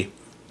 And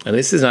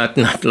this is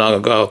not long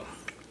ago.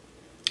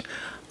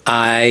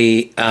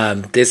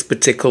 This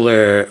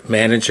particular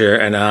manager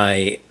and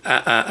I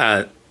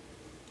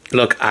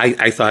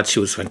thought she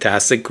was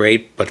fantastic,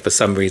 great, but for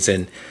some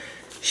reason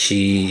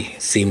she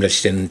seemed that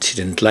she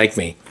didn't like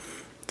me.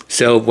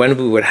 So when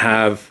we would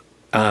have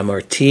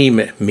our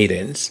team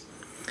meetings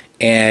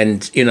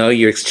and,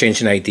 you're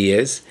exchanging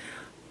ideas,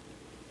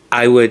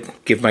 I would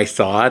give my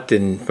thought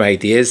and my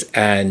ideas,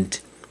 and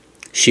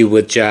she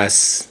would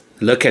just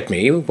look at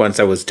me once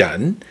I was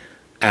done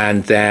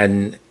and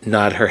then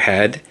nod her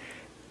head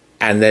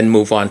and then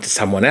move on to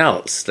someone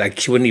else. Like,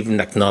 she wouldn't even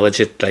acknowledge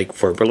it, like,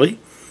 verbally,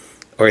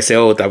 or say,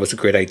 oh, that was a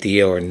great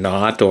idea, or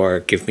not,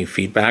 or give me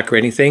feedback or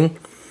anything.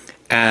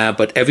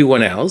 But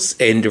everyone else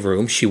in the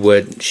room, she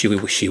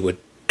would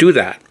do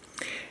that.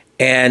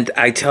 And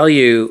I tell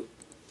you,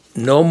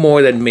 no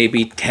more than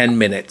maybe 10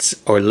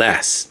 minutes or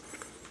less,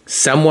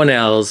 someone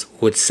else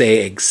would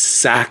say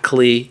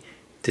exactly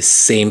the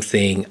same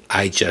thing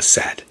I just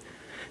said.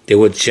 They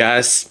would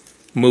just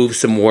move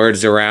some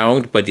words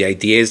around, but the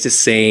idea is the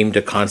same,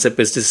 the concept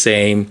is the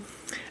same,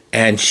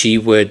 and she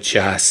would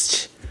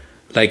just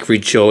like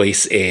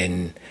rejoice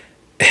in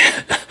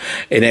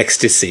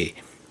ecstasy.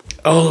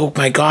 Oh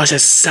my gosh,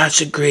 that's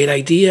such a great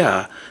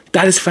idea.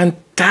 That is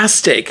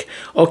fantastic.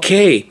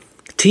 Okay,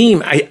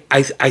 team, I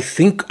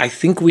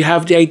think we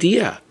have the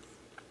idea.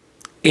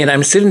 And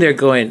I'm sitting there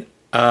going,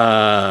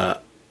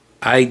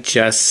 I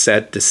just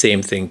said the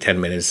same thing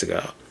 10 minutes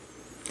ago.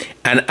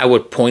 And I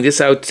would point this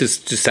out to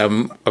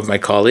some of my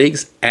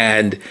colleagues,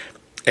 and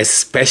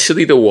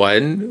especially the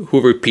one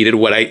who repeated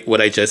what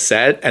I just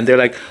said, and they're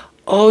like,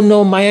 "Oh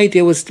no, my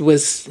idea was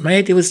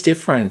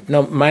different.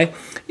 No,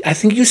 I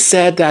think you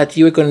said that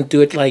you were going to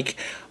do it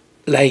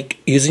like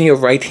using your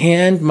right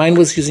hand. Mine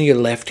was using your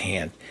left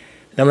hand."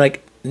 And I'm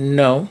like,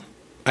 "No,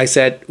 I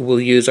said we'll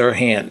use our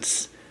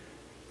hands.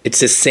 It's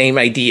the same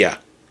idea."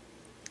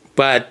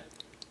 But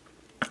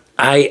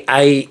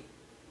I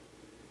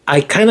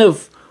kind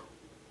of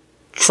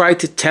tried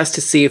to test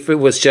to see if it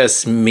was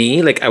just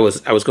me, like I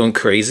was going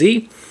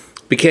crazy,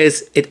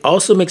 because it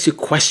also makes you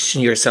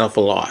question yourself a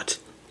lot.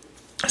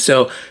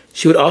 So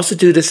she would also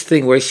do this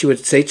thing where she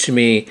would say to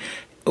me,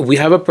 we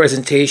have a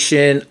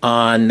presentation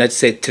on, let's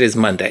say today's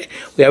Monday,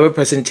 we have a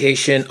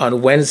presentation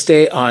on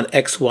Wednesday on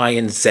X, Y,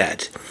 and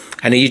Z.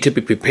 I need you to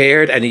be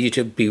prepared, I need you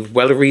to be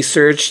well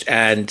researched,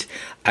 and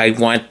I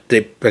want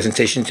the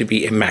presentation to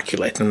be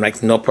immaculate. And I'm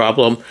like, no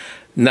problem.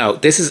 No,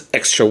 this is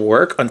extra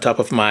work on top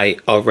of my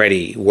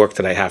already work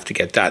that I have to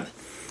get done.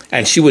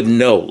 And she would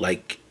know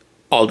like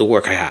all the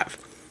work I have.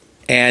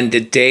 And the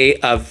day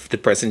of the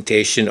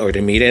presentation or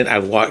the meeting, I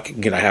walk,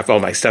 I have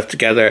all my stuff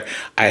together.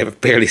 I have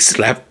barely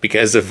slept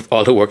because of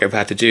all the work I've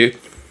had to do.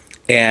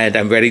 And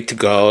I'm ready to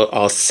go,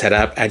 all set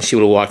up. And she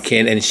will walk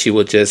in and she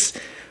will just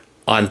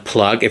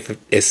unplug.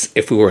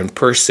 If we were in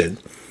person,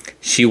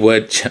 she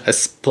would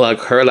just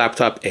plug her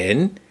laptop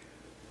in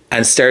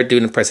and start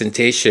doing a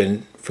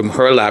presentation from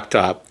her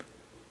laptop,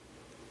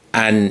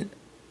 and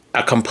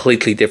a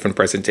completely different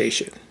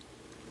presentation.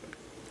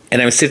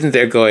 And I'm sitting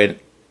there going,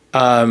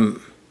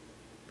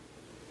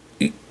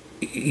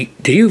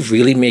 do you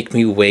really make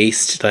me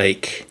waste,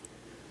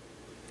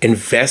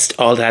 invest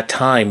all that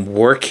time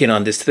working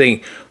on this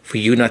thing for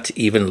you not to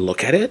even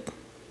look at it?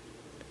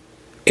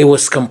 It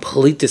was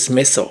complete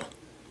dismissal.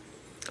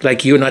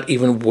 Like, you're not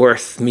even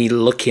worth me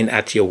looking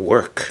at your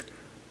work.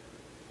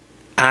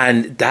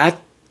 And that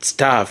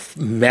stuff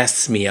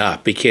messed me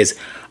up because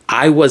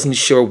I wasn't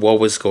sure what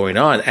was going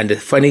on. And the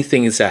funny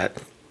thing is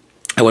that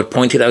I would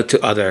point it out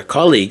to other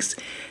colleagues,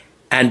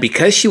 And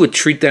because she would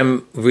treat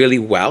them really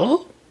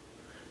well,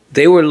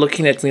 they were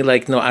looking at me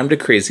like, no, I'm the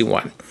crazy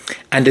one.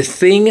 And the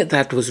thing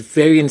that was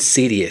very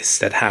insidious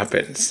that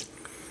happens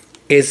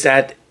is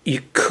that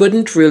you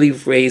couldn't really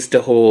raise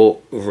the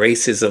whole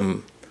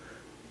racism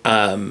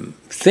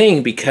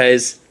thing,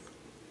 because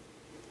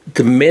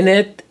the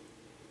minute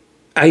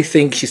I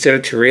think she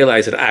started to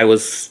realize that I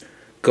was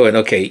going,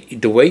 okay,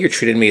 the way you're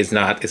treating me is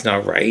not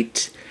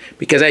right.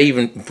 Because I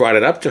even brought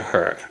it up to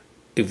her,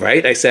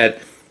 right? I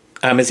said,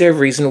 is there a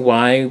reason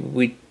why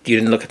you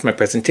didn't look at my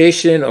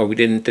presentation, or we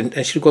didn't?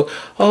 And she'd go,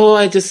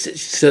 oh,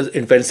 she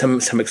invent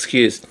some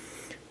excuse.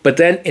 But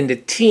then in the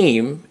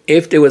team,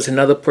 if there was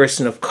another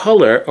person of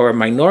color or a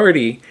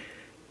minority,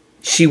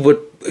 she would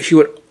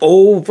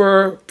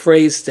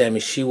overpraise them.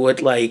 She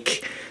would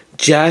like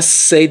just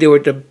say they were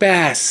the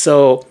best.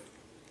 So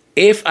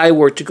if I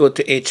were to go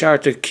to HR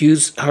to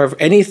accuse her of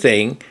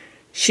anything,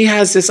 she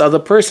has this other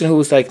person who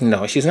was like,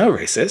 no, she's not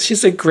racist.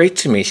 She's like great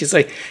to me. She's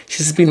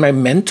been my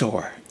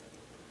mentor.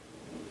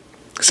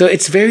 So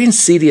it's very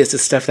insidious, the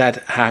stuff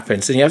that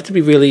happens. And you have to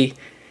be really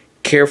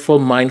careful,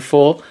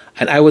 mindful.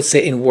 And I would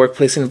say in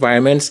workplace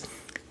environments,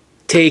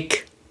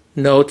 take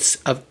notes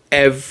of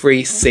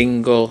every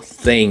single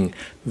thing.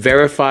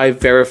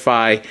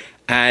 Verify.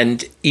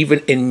 And even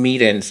in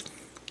meetings,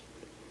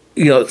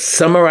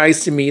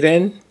 summarize the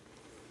meeting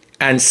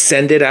and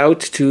send it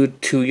out to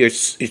your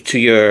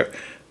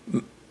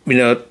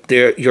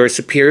your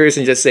superiors,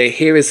 and just say,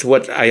 here is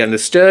what I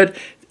understood.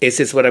 This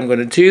is what I'm going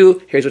to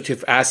do. Here's what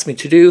you've asked me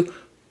to do.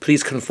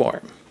 Please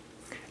conform.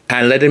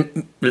 And let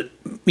them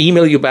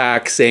email you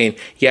back saying,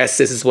 yes,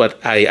 this is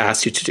what I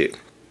asked you to do.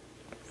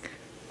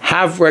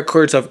 Have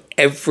records of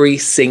every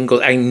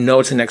single, I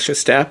know it's an extra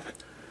step,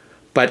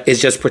 but it's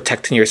just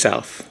protecting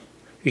yourself.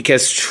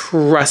 Because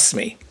trust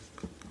me,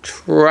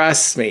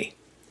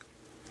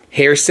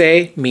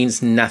 hearsay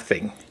means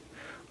nothing.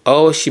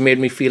 Oh, she made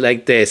me feel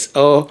like this.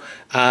 Oh,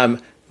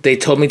 they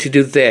told me to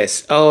do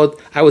this. Oh,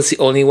 I was the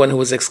only one who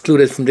was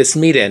excluded from this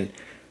meeting.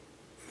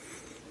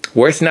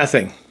 Worth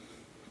nothing.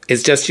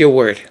 It's just your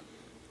word.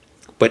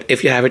 But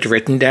if you have it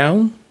written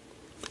down,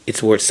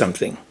 it's worth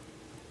something.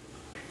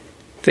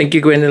 Thank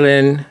you,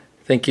 Gwendolyn.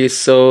 Thank you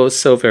so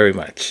very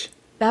much.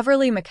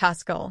 Beverly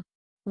McCaskill.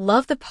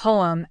 Love the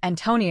poem,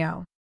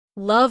 Antonio.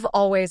 Love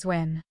always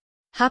win.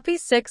 Happy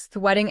 6th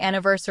wedding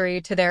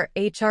anniversary to their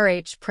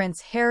HRH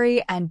Prince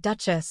Harry and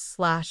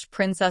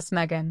Duchess/Princess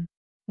Meghan.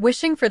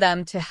 Wishing for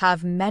them to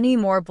have many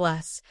more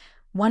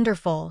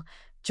wonderful,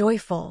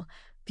 joyful,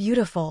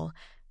 beautiful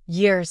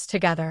years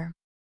together.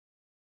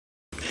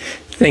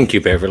 Thank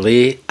you,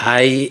 Beverly.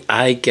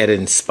 I get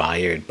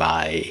inspired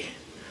by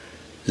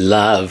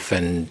love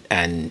and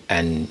I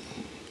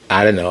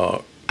don't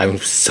know. I'm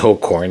so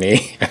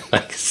corny. I'm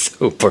like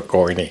super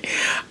corny.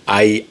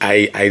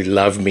 I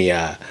love me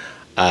a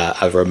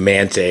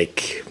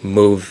romantic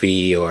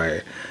movie,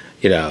 or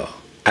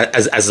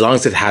as long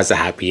as it has a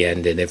happy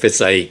ending. If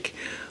it's like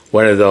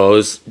one of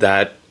those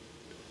that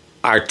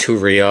are too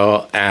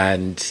real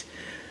and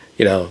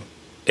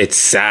it's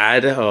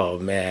sad, oh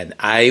man.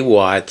 I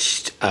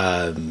watched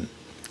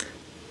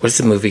what's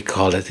the movie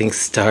called? I think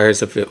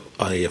Stars of Your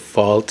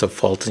Fault, or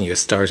Fault in Your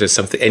Stars, or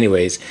something.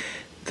 Anyways,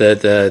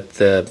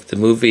 the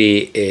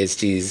movie is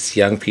these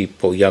young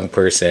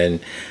person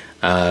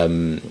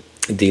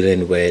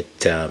dealing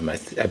with I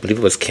believe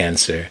it was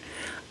cancer.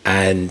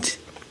 And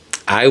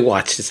I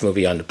watched this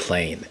movie on the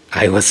plane.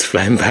 I was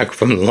flying back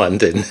from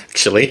London,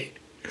 actually,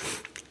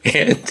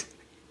 and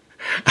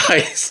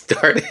I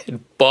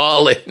started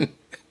bawling.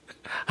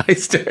 And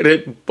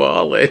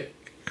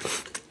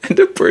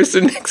the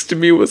person next to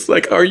me was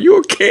like, are you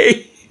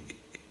okay?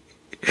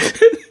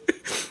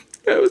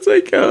 I was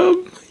like,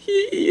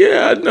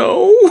 yeah,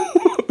 no.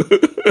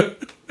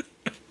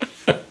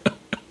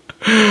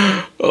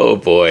 Oh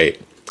boy.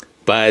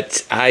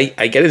 But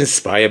I get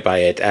inspired by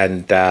it,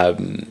 and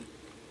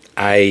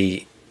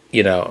I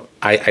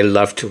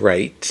love to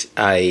write.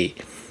 I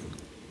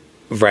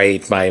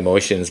write my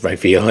emotions, my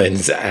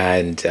feelings,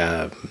 and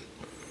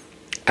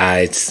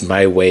it's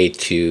my way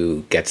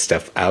to get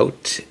stuff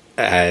out.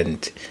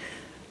 And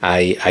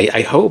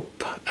I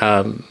hope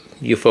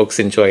you folks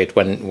enjoy it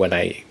when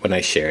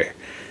I share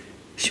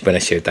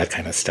that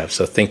kind of stuff.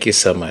 So thank you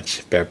so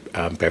much,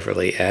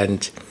 Beverly.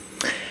 And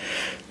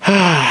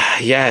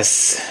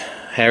yes,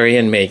 Harry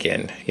and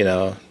Meghan,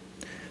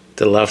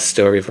 the love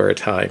story of our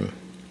time.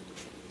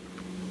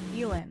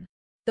 Elin.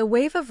 The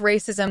wave of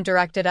racism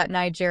directed at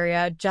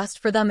Nigeria just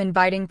for them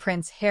inviting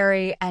Prince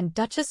Harry and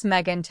Duchess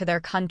Meghan to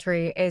their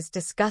country is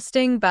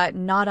disgusting but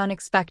not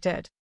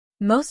unexpected.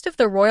 Most of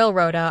the royal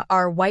rota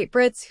are white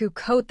Brits who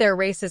coat their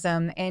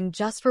racism in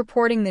just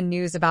reporting the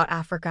news about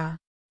Africa.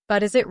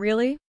 But is it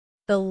really?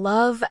 The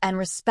love and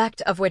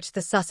respect of which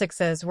the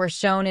Sussexes were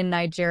shown in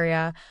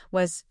Nigeria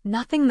was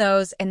nothing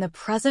those in the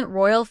present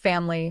royal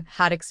family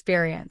had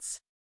experienced.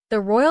 The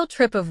royal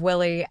trip of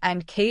Willie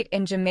and Kate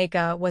in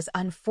Jamaica was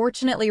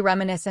unfortunately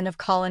reminiscent of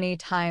colony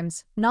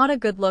times, not a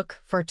good look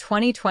for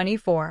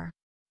 2024.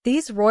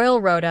 These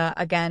royal rota,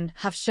 again,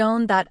 have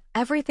shown that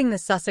everything the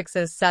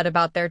Sussexes said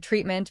about their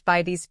treatment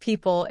by these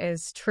people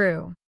is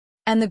true.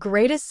 And the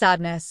greatest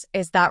sadness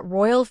is that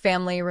royal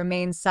family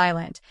remains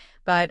silent,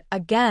 but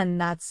again,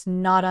 that's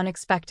not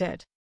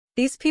unexpected.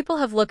 These people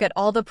have looked at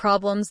all the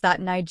problems that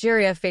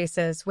Nigeria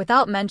faces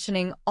without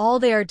mentioning all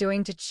they are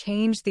doing to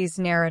change these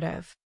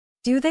narrative.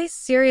 Do they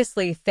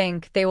seriously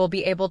think they will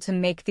be able to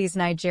make these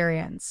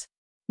Nigerians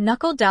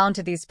knuckle down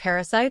to these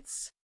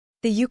parasites?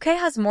 The UK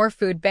has more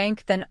food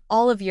bank than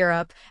all of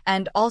Europe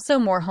and also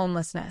more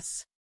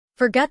homelessness.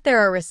 Forget there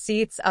are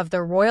receipts of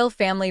the royal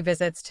family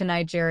visits to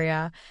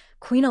Nigeria,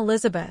 Queen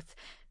Elizabeth,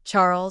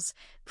 Charles,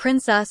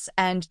 Princess,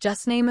 and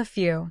just name a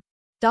few.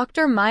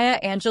 Dr. Maya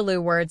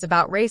Angelou words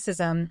about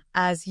racism,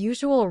 as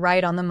usual,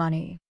 right on the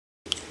money.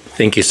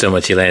 Thank you so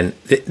much, Elaine.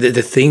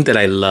 The thing that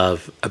I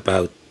love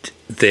about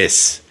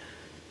this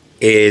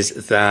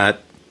is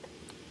that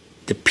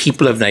the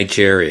people of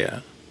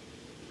Nigeria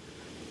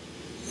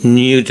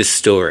knew the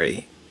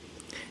story,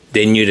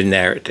 they knew the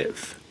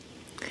narrative,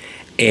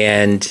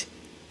 and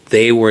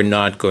they were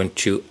not going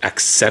to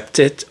accept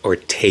it or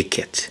take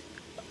it.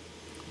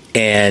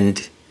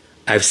 And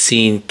I've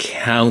seen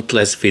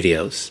countless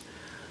videos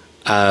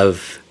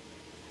of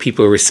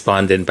people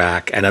responding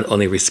back, and not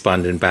only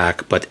responding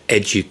back, but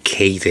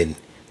educating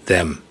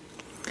them.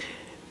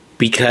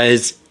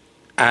 Because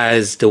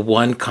as the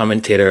one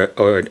commentator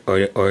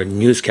or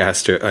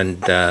newscaster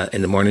in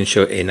the morning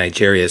show in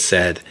Nigeria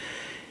said,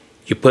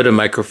 you put a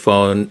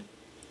microphone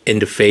in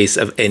the face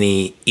of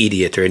any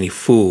idiot or any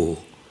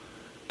fool,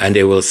 and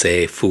they will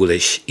say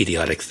foolish,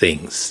 idiotic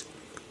things.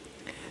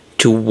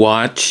 To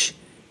watch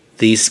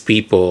these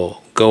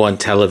people go on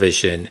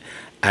television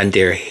and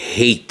their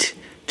hate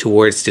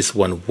towards this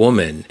one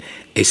woman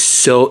is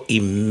so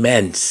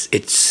immense.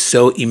 It's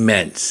so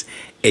immense.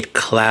 It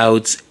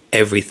clouds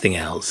everything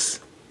else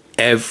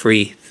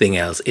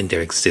in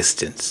their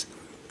existence.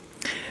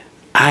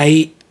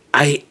 I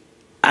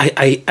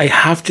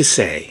have to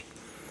say,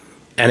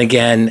 and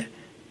again,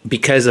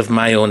 because of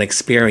my own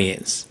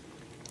experience,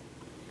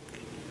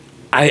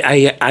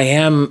 I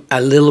am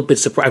a little bit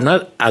surprised. I'm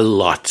not a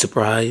lot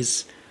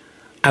surprised.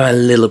 I'm a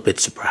little bit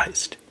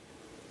surprised.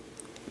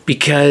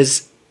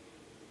 Because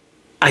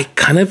I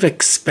kind of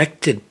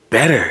expected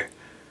better,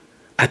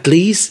 at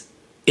least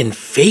in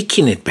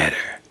faking it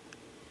better.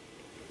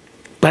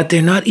 But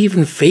they're not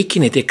even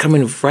faking it. They're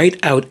coming right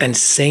out and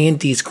saying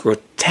these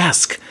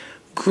grotesque,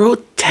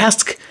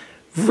 racist.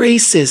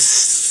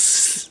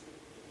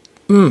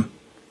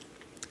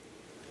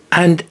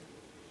 And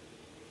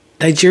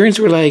Nigerians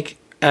were like,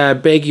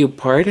 beg your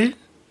pardon?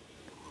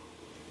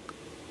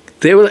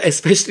 They were,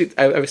 especially,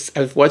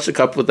 I've watched a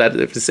couple that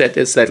have said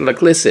this, that,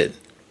 look, listen,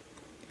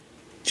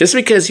 just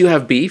because you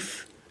have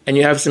beef and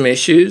you have some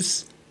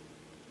issues,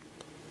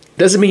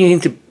 doesn't mean you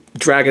need to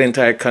drag an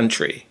entire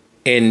country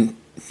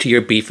into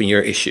your beef and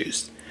your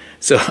issues.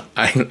 So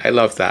I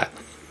love that.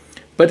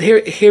 But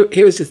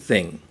here's the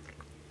thing.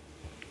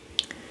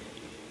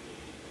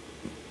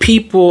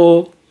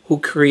 People who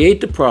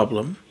create the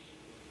problem,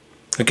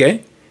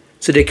 okay?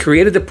 So they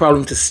created the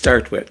problem to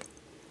start with.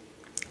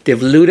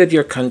 They've looted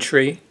your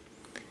country.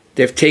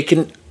 They've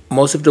taken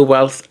most of the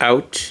wealth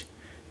out.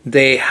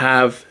 They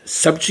have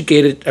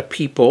subjugated a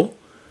people.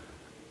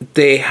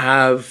 They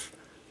have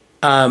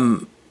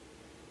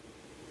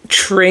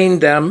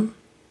trained them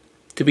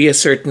to be a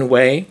certain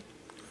way.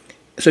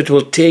 So it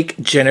will take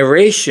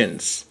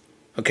generations,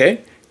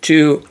 okay,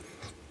 to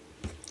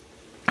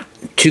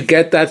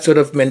get that sort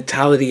of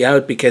mentality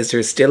out, because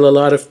there's still a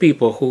lot of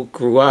people who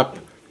grew up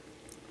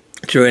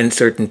during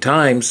certain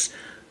times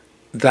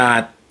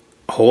that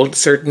hold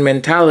certain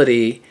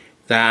mentality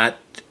that,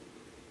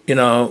 you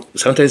know,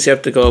 sometimes you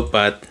have to go,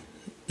 but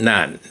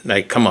none,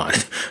 like, come on,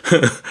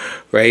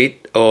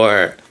 right?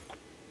 Or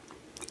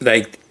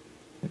like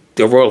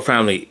the royal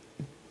family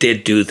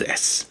did do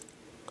this.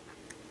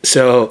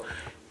 So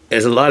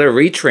there's a lot of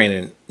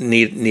retraining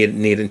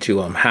needing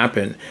to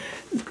happen.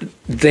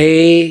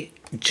 They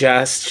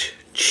just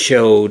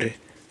showed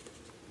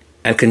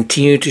and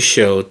continue to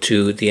show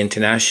to the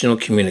international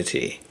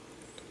community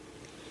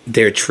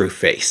their true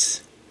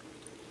face.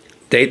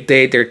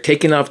 They're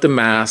taking off the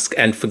mask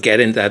and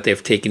forgetting that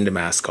they've taken the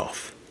mask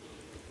off.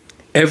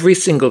 Every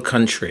single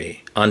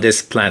country on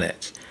this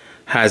planet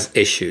has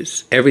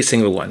issues. Every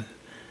single one.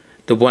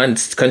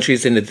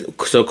 Countries in the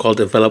so-called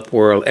developed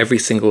world, every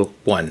single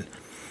one.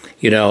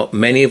 You know,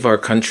 many of our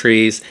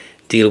countries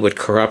deal with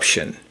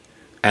corruption,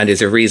 and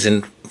there's a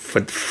reason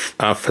for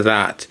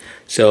that.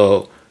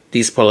 So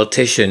these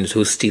politicians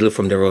who steal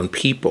from their own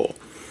people,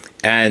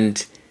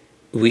 and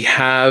we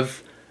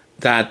have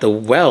that the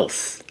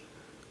wealth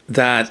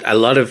that a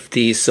lot of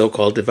these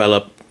so-called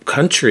developed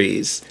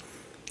countries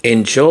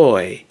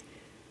enjoy,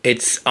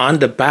 it's on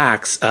the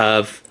backs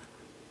of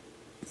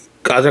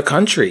other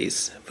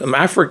countries from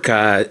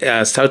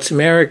Africa, South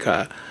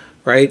America,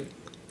 right?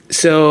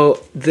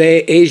 So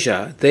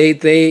Asia,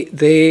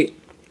 they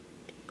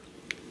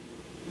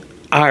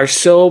are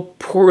so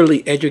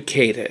poorly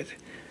educated,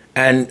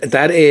 and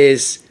that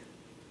is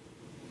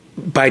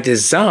by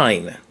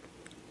design.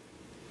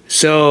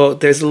 So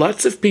there's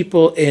lots of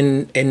people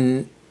in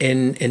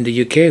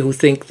the UK who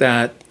think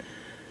that,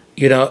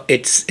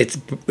 it's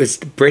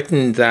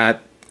Britain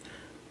that,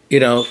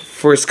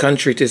 first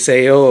country to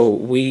say, oh,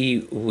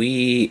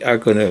 we are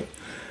going to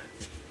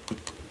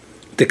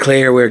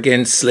declare we're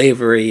against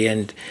slavery,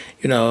 and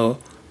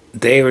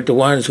they were the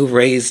ones who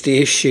raised the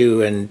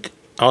issue and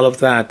all of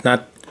that.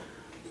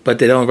 But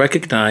they don't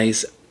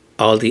recognize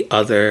all the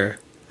other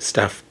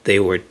stuff they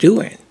were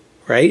doing,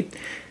 right?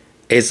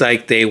 It's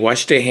like they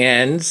wash their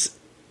hands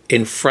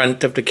in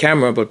front of the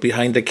camera, but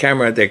behind the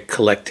camera they're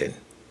collecting.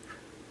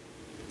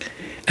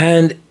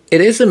 And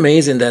it is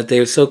amazing that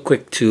they're so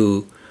quick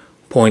to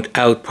point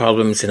out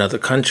problems in other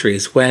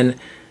countries when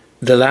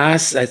the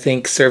last, I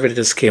think, survey that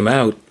just came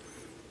out,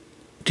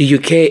 the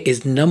UK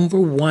is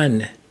number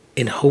one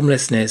in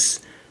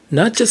homelessness,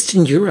 not just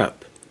in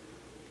Europe,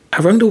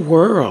 around the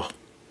world.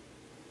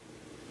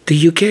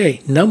 The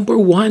UK, number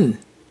one.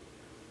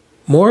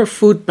 More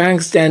food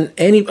banks than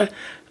anybody.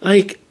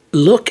 Like,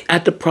 look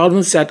at the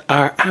problems that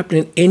are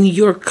happening in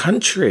your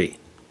country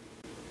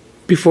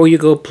before you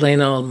go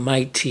playing all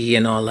mighty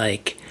and all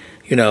like,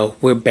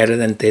 we're better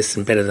than this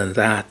and better than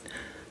that.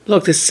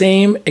 Look, the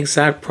same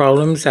exact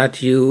problems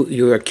that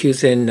you're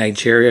accusing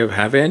Nigeria of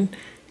having,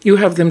 you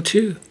have them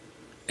too.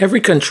 Every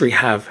country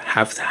have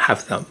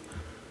them.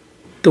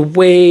 The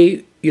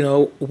way,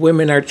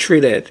 women are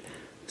treated,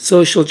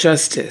 social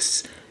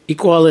justice,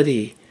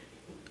 equality,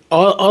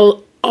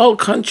 all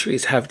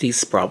countries have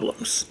these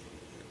problems,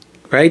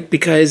 right?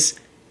 Because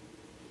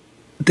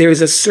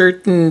there's a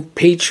certain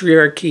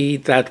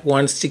patriarchy that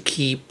wants to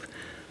keep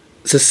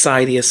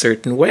society a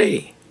certain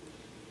way.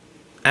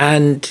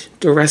 And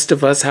the rest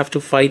of us have to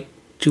fight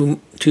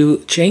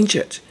to change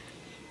it.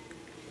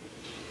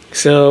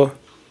 So,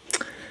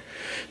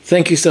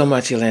 thank you so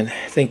much, Elaine.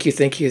 Thank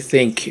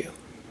you.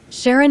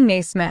 Sharon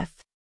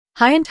Naismith.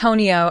 Hi,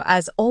 Antonio.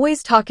 As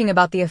always, talking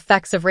about the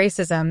effects of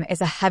racism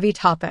is a heavy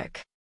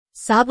topic.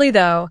 Sadly,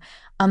 though,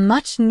 a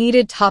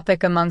much-needed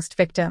topic amongst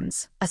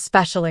victims,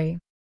 especially.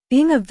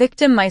 Being a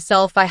victim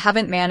myself, I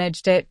haven't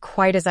managed it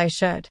quite as I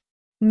should.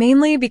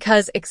 Mainly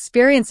because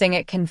experiencing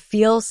it can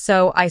feel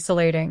so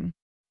isolating.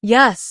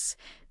 Yes,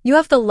 you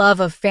have the love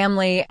of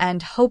family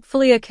and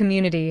hopefully a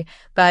community,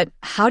 but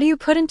how do you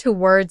put into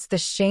words the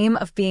shame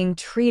of being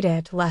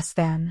treated less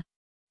than?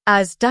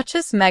 As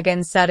Duchess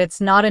Meghan said,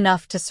 it's not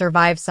enough to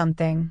survive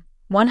something.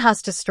 One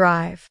has to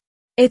strive.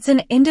 It's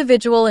an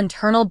individual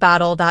internal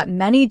battle that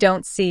many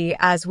don't see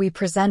as we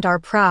present our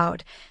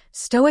proud,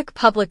 stoic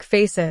public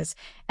faces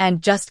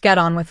and just get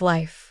on with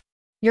life.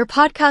 Your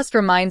podcast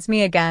reminds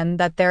me again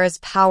that there is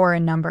power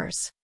in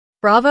numbers.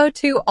 Bravo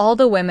to all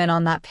the women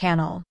on that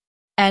panel.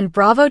 And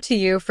bravo to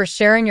you for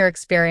sharing your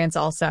experience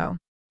also.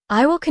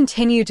 I will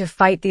continue to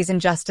fight these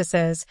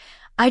injustices.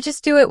 I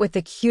just do it with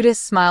the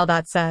cutest smile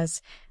that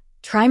says,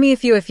 try me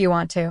if you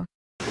want to.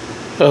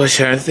 Oh,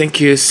 Sharon, thank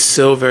you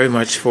so very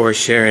much for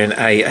sharing.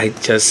 I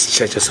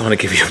just want to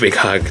give you a big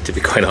hug, to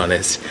be quite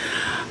honest.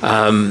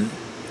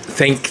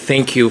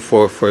 Thank you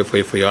for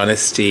your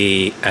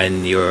honesty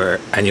and your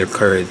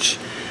courage.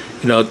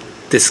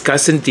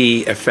 Discussing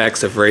the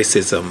effects of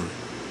racism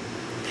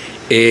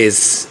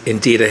is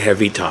indeed a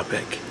heavy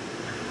topic.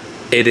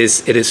 It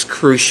is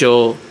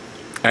crucial,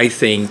 I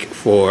think,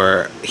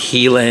 for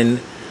healing.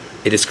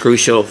 It is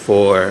crucial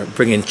for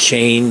bringing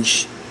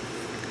change.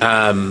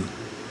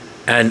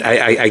 And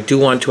I do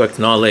want to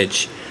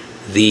acknowledge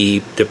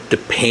the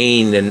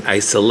pain and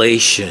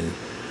isolation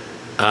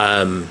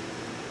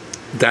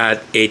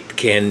that it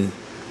can,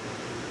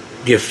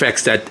 the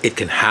effects that it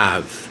can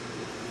have.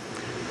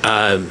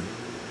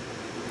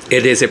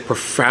 It is a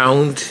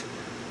profound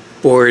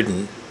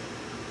burden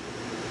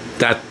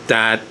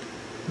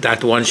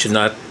that one should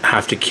not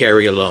have to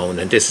carry alone.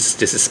 And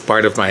this is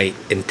part of my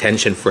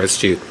intention for us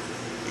to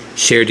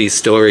share these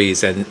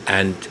stories and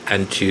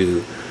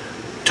to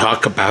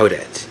talk about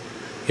it.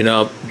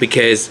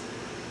 Because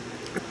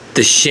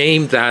the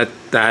shame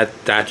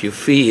that you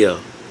feel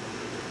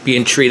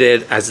being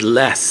treated as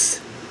less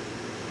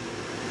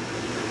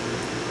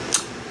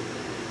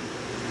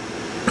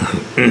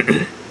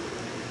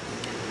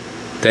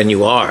than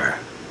you are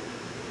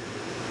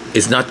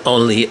is not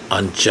only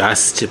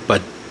unjust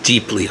but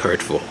deeply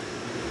hurtful.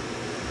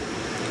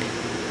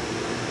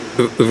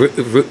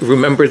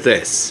 Remember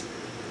this,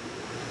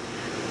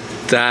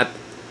 that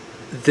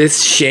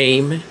this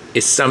shame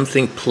is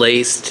something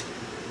placed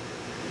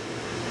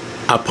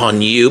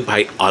upon you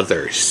by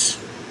others,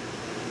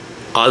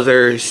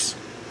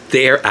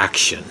 their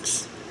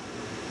actions,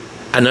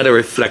 another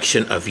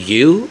reflection of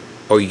you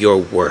or your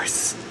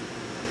worth.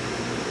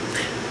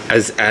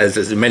 As I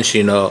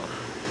mentioned,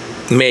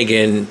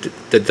 Meghan,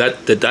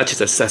 the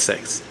Duchess of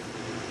Sussex,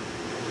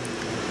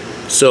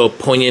 so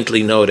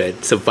poignantly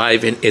noted,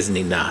 surviving isn't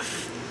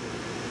enough.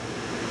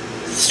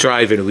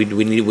 Striving, we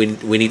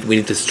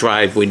need to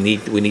strive. We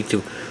need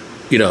to,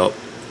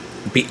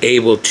 be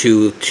able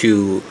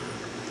to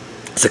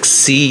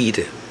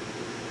succeed,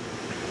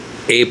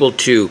 able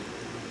to,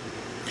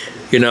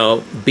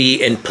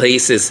 be in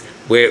places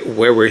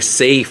where we're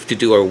safe to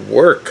do our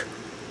work,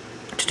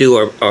 to do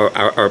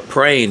our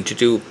praying, to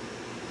do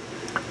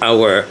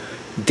our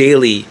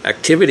daily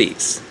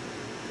activities,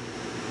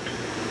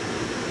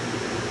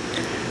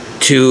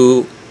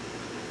 to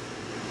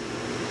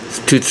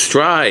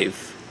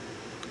strive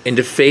in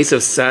the face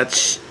of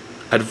such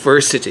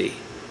adversity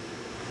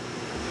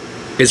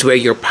is where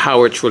your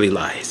power truly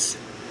lies.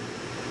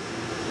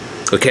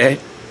 Okay?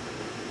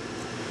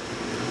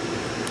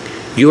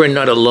 You are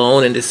not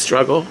alone in this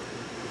struggle.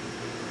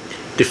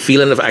 The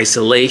feeling of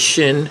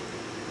isolation,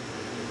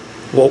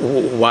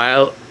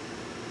 while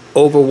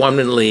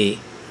overwhelmingly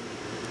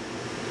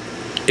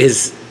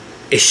is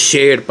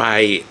shared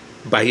by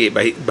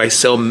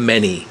so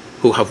many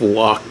who have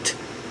walked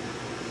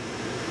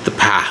the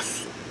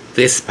path,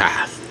 this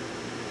path.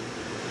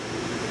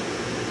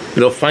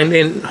 You know,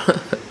 finding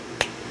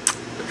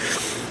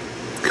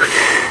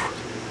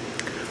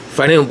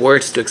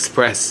words to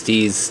express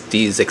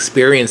these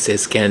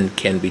experiences can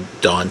be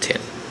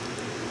daunting.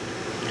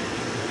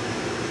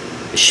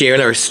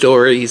 Sharing our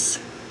stories,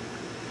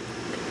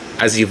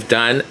 as you've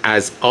done,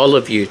 as all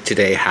of you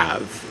today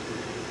have,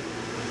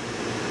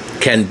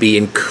 can be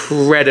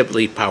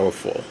incredibly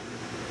powerful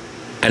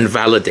and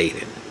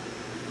validating.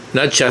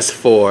 Not just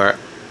for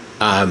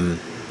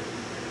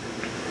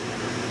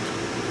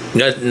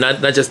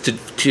not just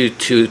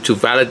to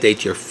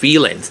validate your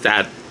feelings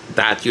that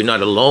you're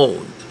not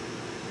alone,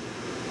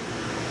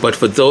 but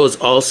for those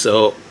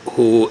also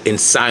who in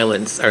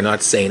silence are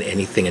not saying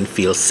anything and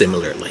feel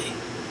similarly.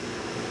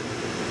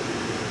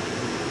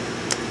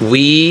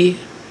 We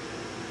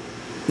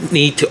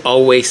need to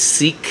always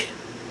seek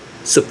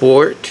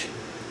support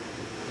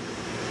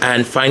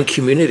and find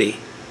community,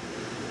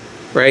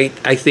 right?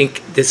 I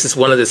think this is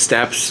one of the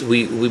steps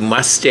we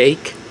must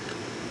take.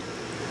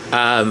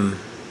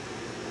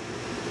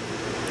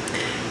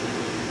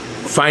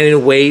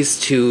 Finding ways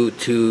to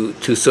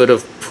sort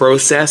of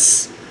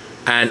process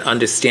and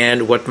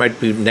understand what might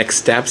be next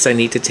steps I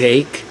need to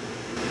take.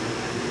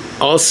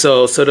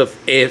 Also, sort of,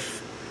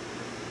 if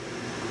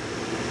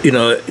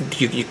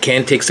you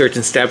can't take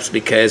certain steps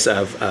because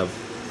of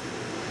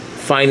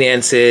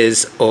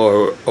finances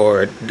or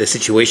the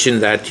situation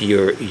that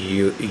you're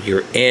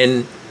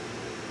in.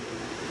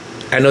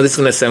 I know this is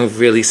going to sound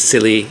really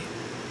silly,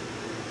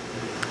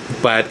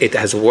 but it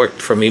has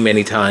worked for me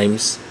many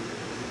times,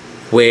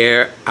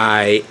 where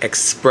I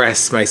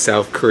express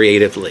myself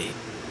creatively.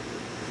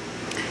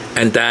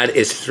 And that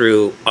is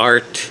through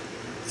art,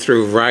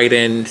 through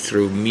writing,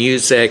 through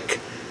music,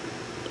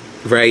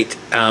 right?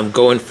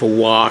 Going for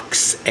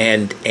walks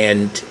and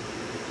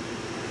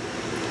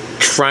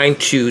trying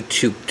to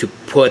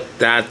put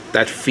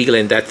that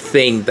feeling, that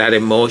thing, that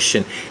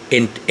emotion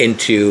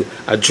into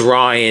a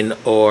drawing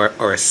or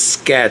a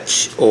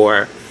sketch,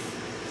 or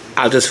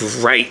I'll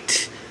just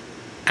write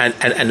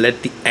and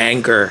let the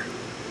anger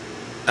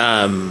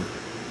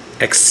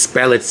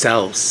expel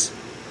itself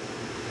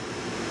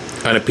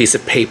on a piece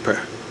of paper.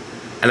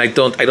 And I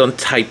don't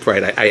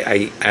typewrite.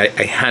 I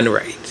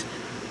handwrite.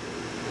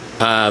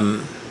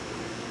 And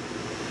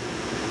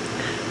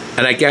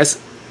I guess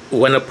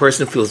when a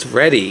person feels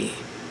ready,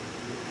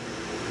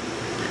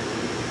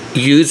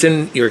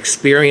 using your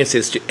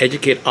experiences to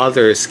educate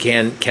others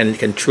can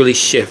truly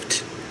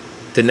shift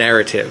the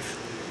narrative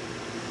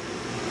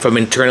from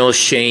internal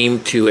shame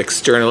to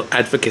external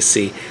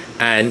advocacy,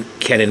 and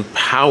can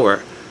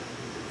empower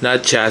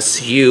not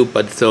just you,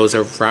 but those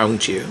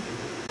around you.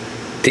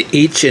 To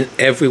each and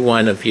every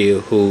one of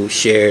you who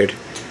shared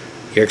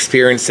your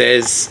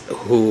experiences,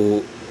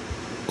 who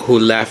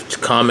left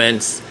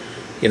comments,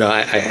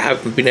 I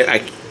haven't been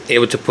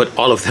able to put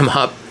all of them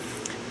up.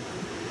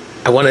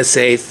 I want to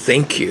say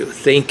thank you.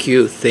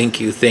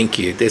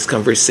 This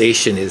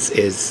conversation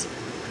is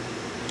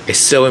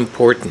so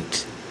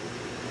important.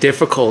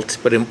 Difficult,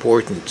 but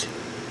important.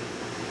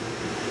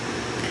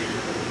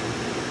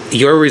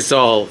 Your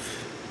resolve,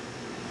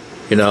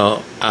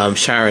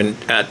 Sharon,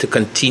 to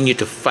continue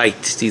to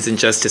fight these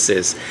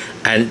injustices,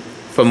 and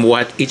from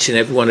what each and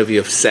every one of you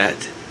have said,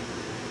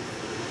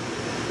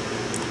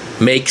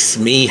 makes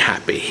me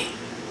happy.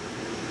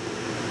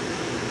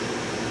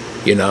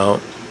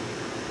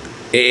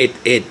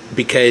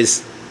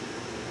 Because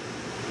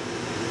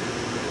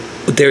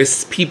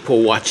there's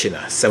people watching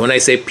us. And when I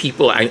say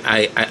people,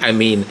 I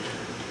mean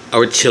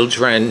our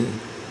children,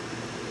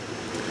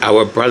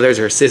 our brothers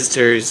or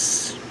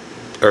sisters,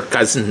 our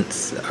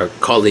cousins, our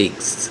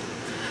colleagues.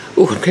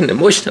 Ooh, I'm getting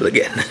emotional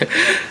again.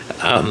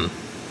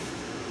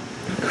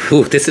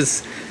 This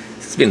has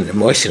been an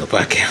emotional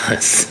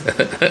podcast.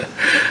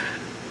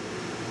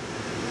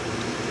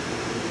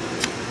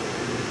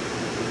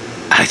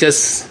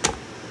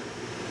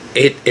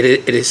 It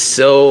is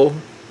so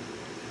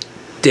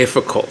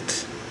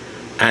difficult.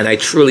 And I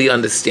truly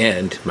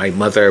understand my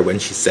mother when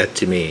she said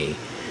to me,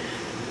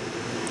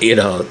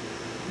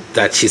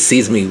 that she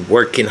sees me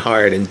working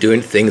hard and doing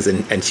things,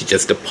 and she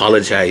just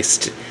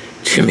apologized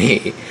to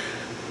me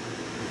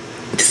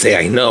to say,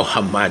 I know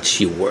how much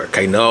you work.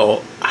 I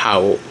know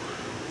how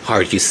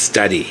hard you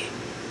study.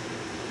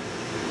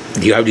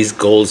 You have these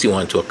goals you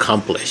want to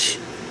accomplish.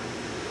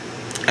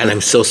 And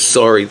I'm so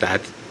sorry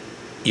that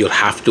you'll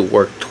have to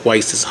work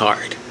twice as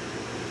hard,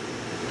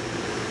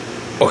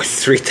 or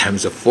 3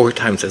 times or 4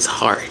 times as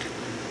hard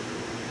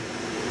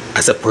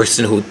as a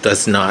person who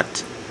does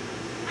not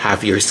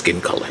have your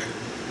skin color.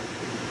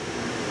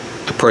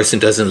 A person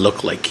doesn't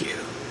look like you.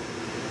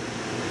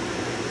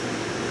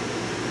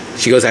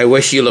 She goes, I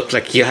wish you looked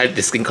like you had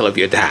the skin color of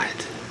your dad.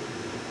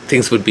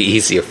 Things would be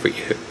easier for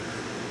you.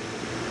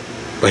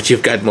 But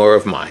you've got more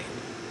of mine.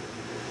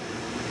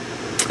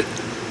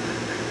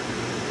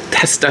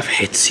 That stuff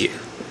hits you.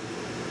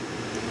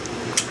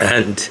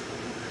 And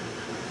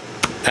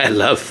I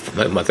love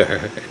my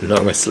mother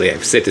enormously.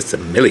 I've said this a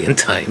million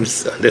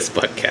times on this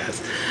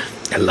podcast.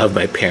 I love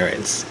my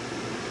parents.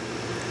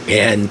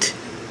 And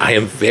I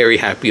am very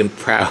happy and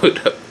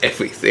proud of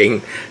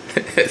everything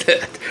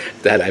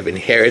that I've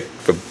inherited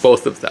from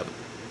both of them.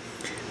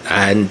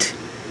 And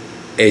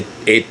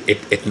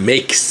it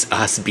makes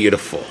us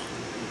beautiful.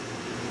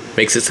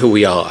 Makes us who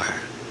we are.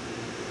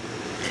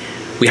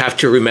 We have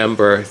to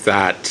remember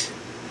that,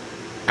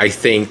 I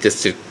think,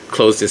 just to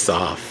close this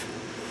off,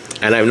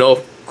 and I'm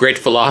no great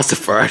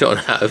philosopher, I don't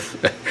have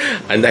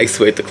a nice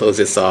way to close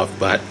this off,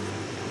 but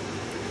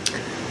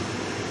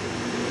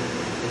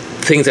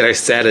things that are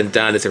said and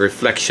done is a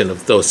reflection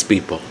of those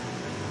people.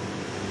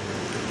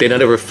 They're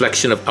not a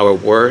reflection of our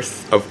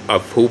worth,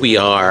 of who we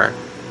are,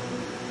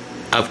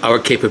 of our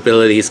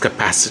capabilities,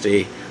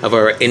 capacity, of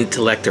our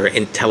intellect, our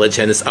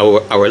intelligence,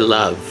 our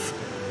love.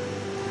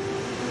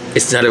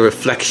 It's not a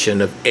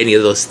reflection of any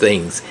of those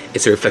things.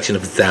 It's a reflection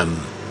of them.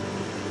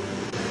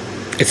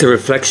 It's a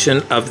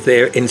reflection of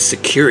their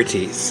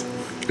insecurities.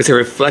 It's a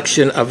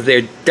reflection of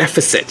their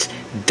deficit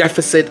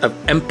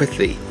of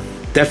empathy,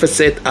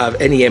 deficit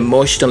of any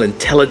emotional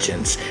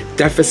intelligence,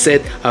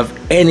 deficit of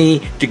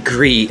any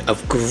degree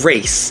of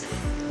grace.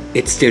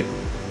 It's their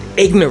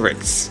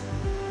ignorance.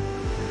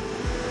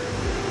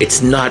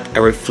 It's not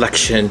a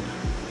reflection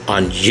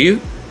on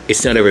you.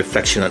 It's not a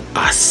reflection on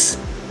us.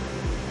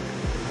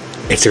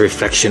 It's a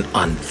reflection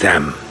on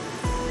them.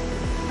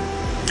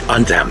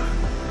 On them.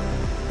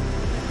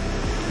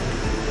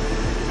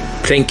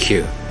 Thank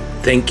you.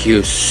 Thank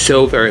you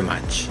so very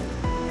much.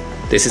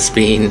 This has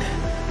been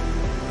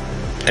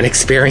an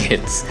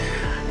experience,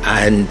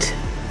 and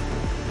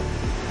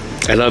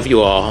I love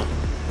you all.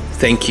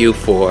 Thank you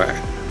for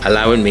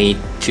allowing me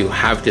to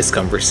have this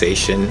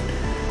conversation.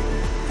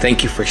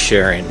 Thank you for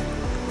sharing.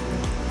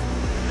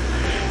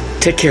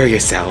 Take care of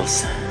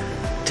yourselves.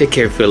 Take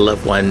care of your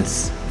loved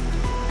ones,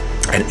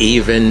 and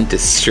even the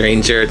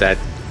stranger that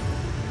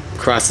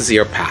crosses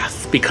your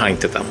path. Be kind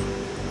to them.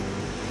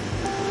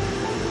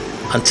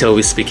 Until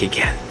we speak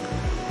again.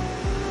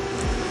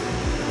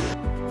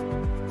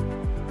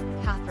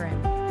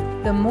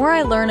 Catherine, the more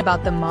I learn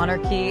about the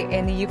monarchy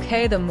in the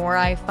UK, the more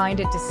I find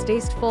it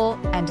distasteful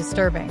and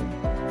disturbing.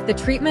 The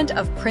treatment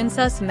of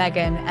Princess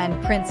Meghan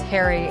and Prince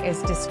Harry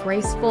is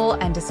disgraceful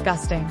and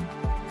disgusting.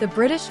 The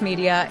British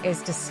media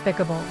is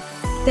despicable.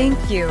 Thank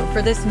you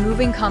for this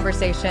moving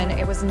conversation.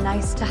 It was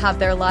nice to have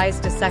their lies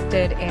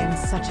dissected in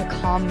such a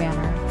calm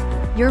manner.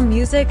 Your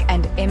music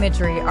and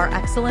imagery are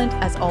excellent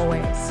as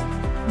always.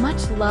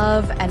 Much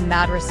love and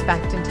mad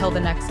respect until the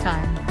next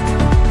time.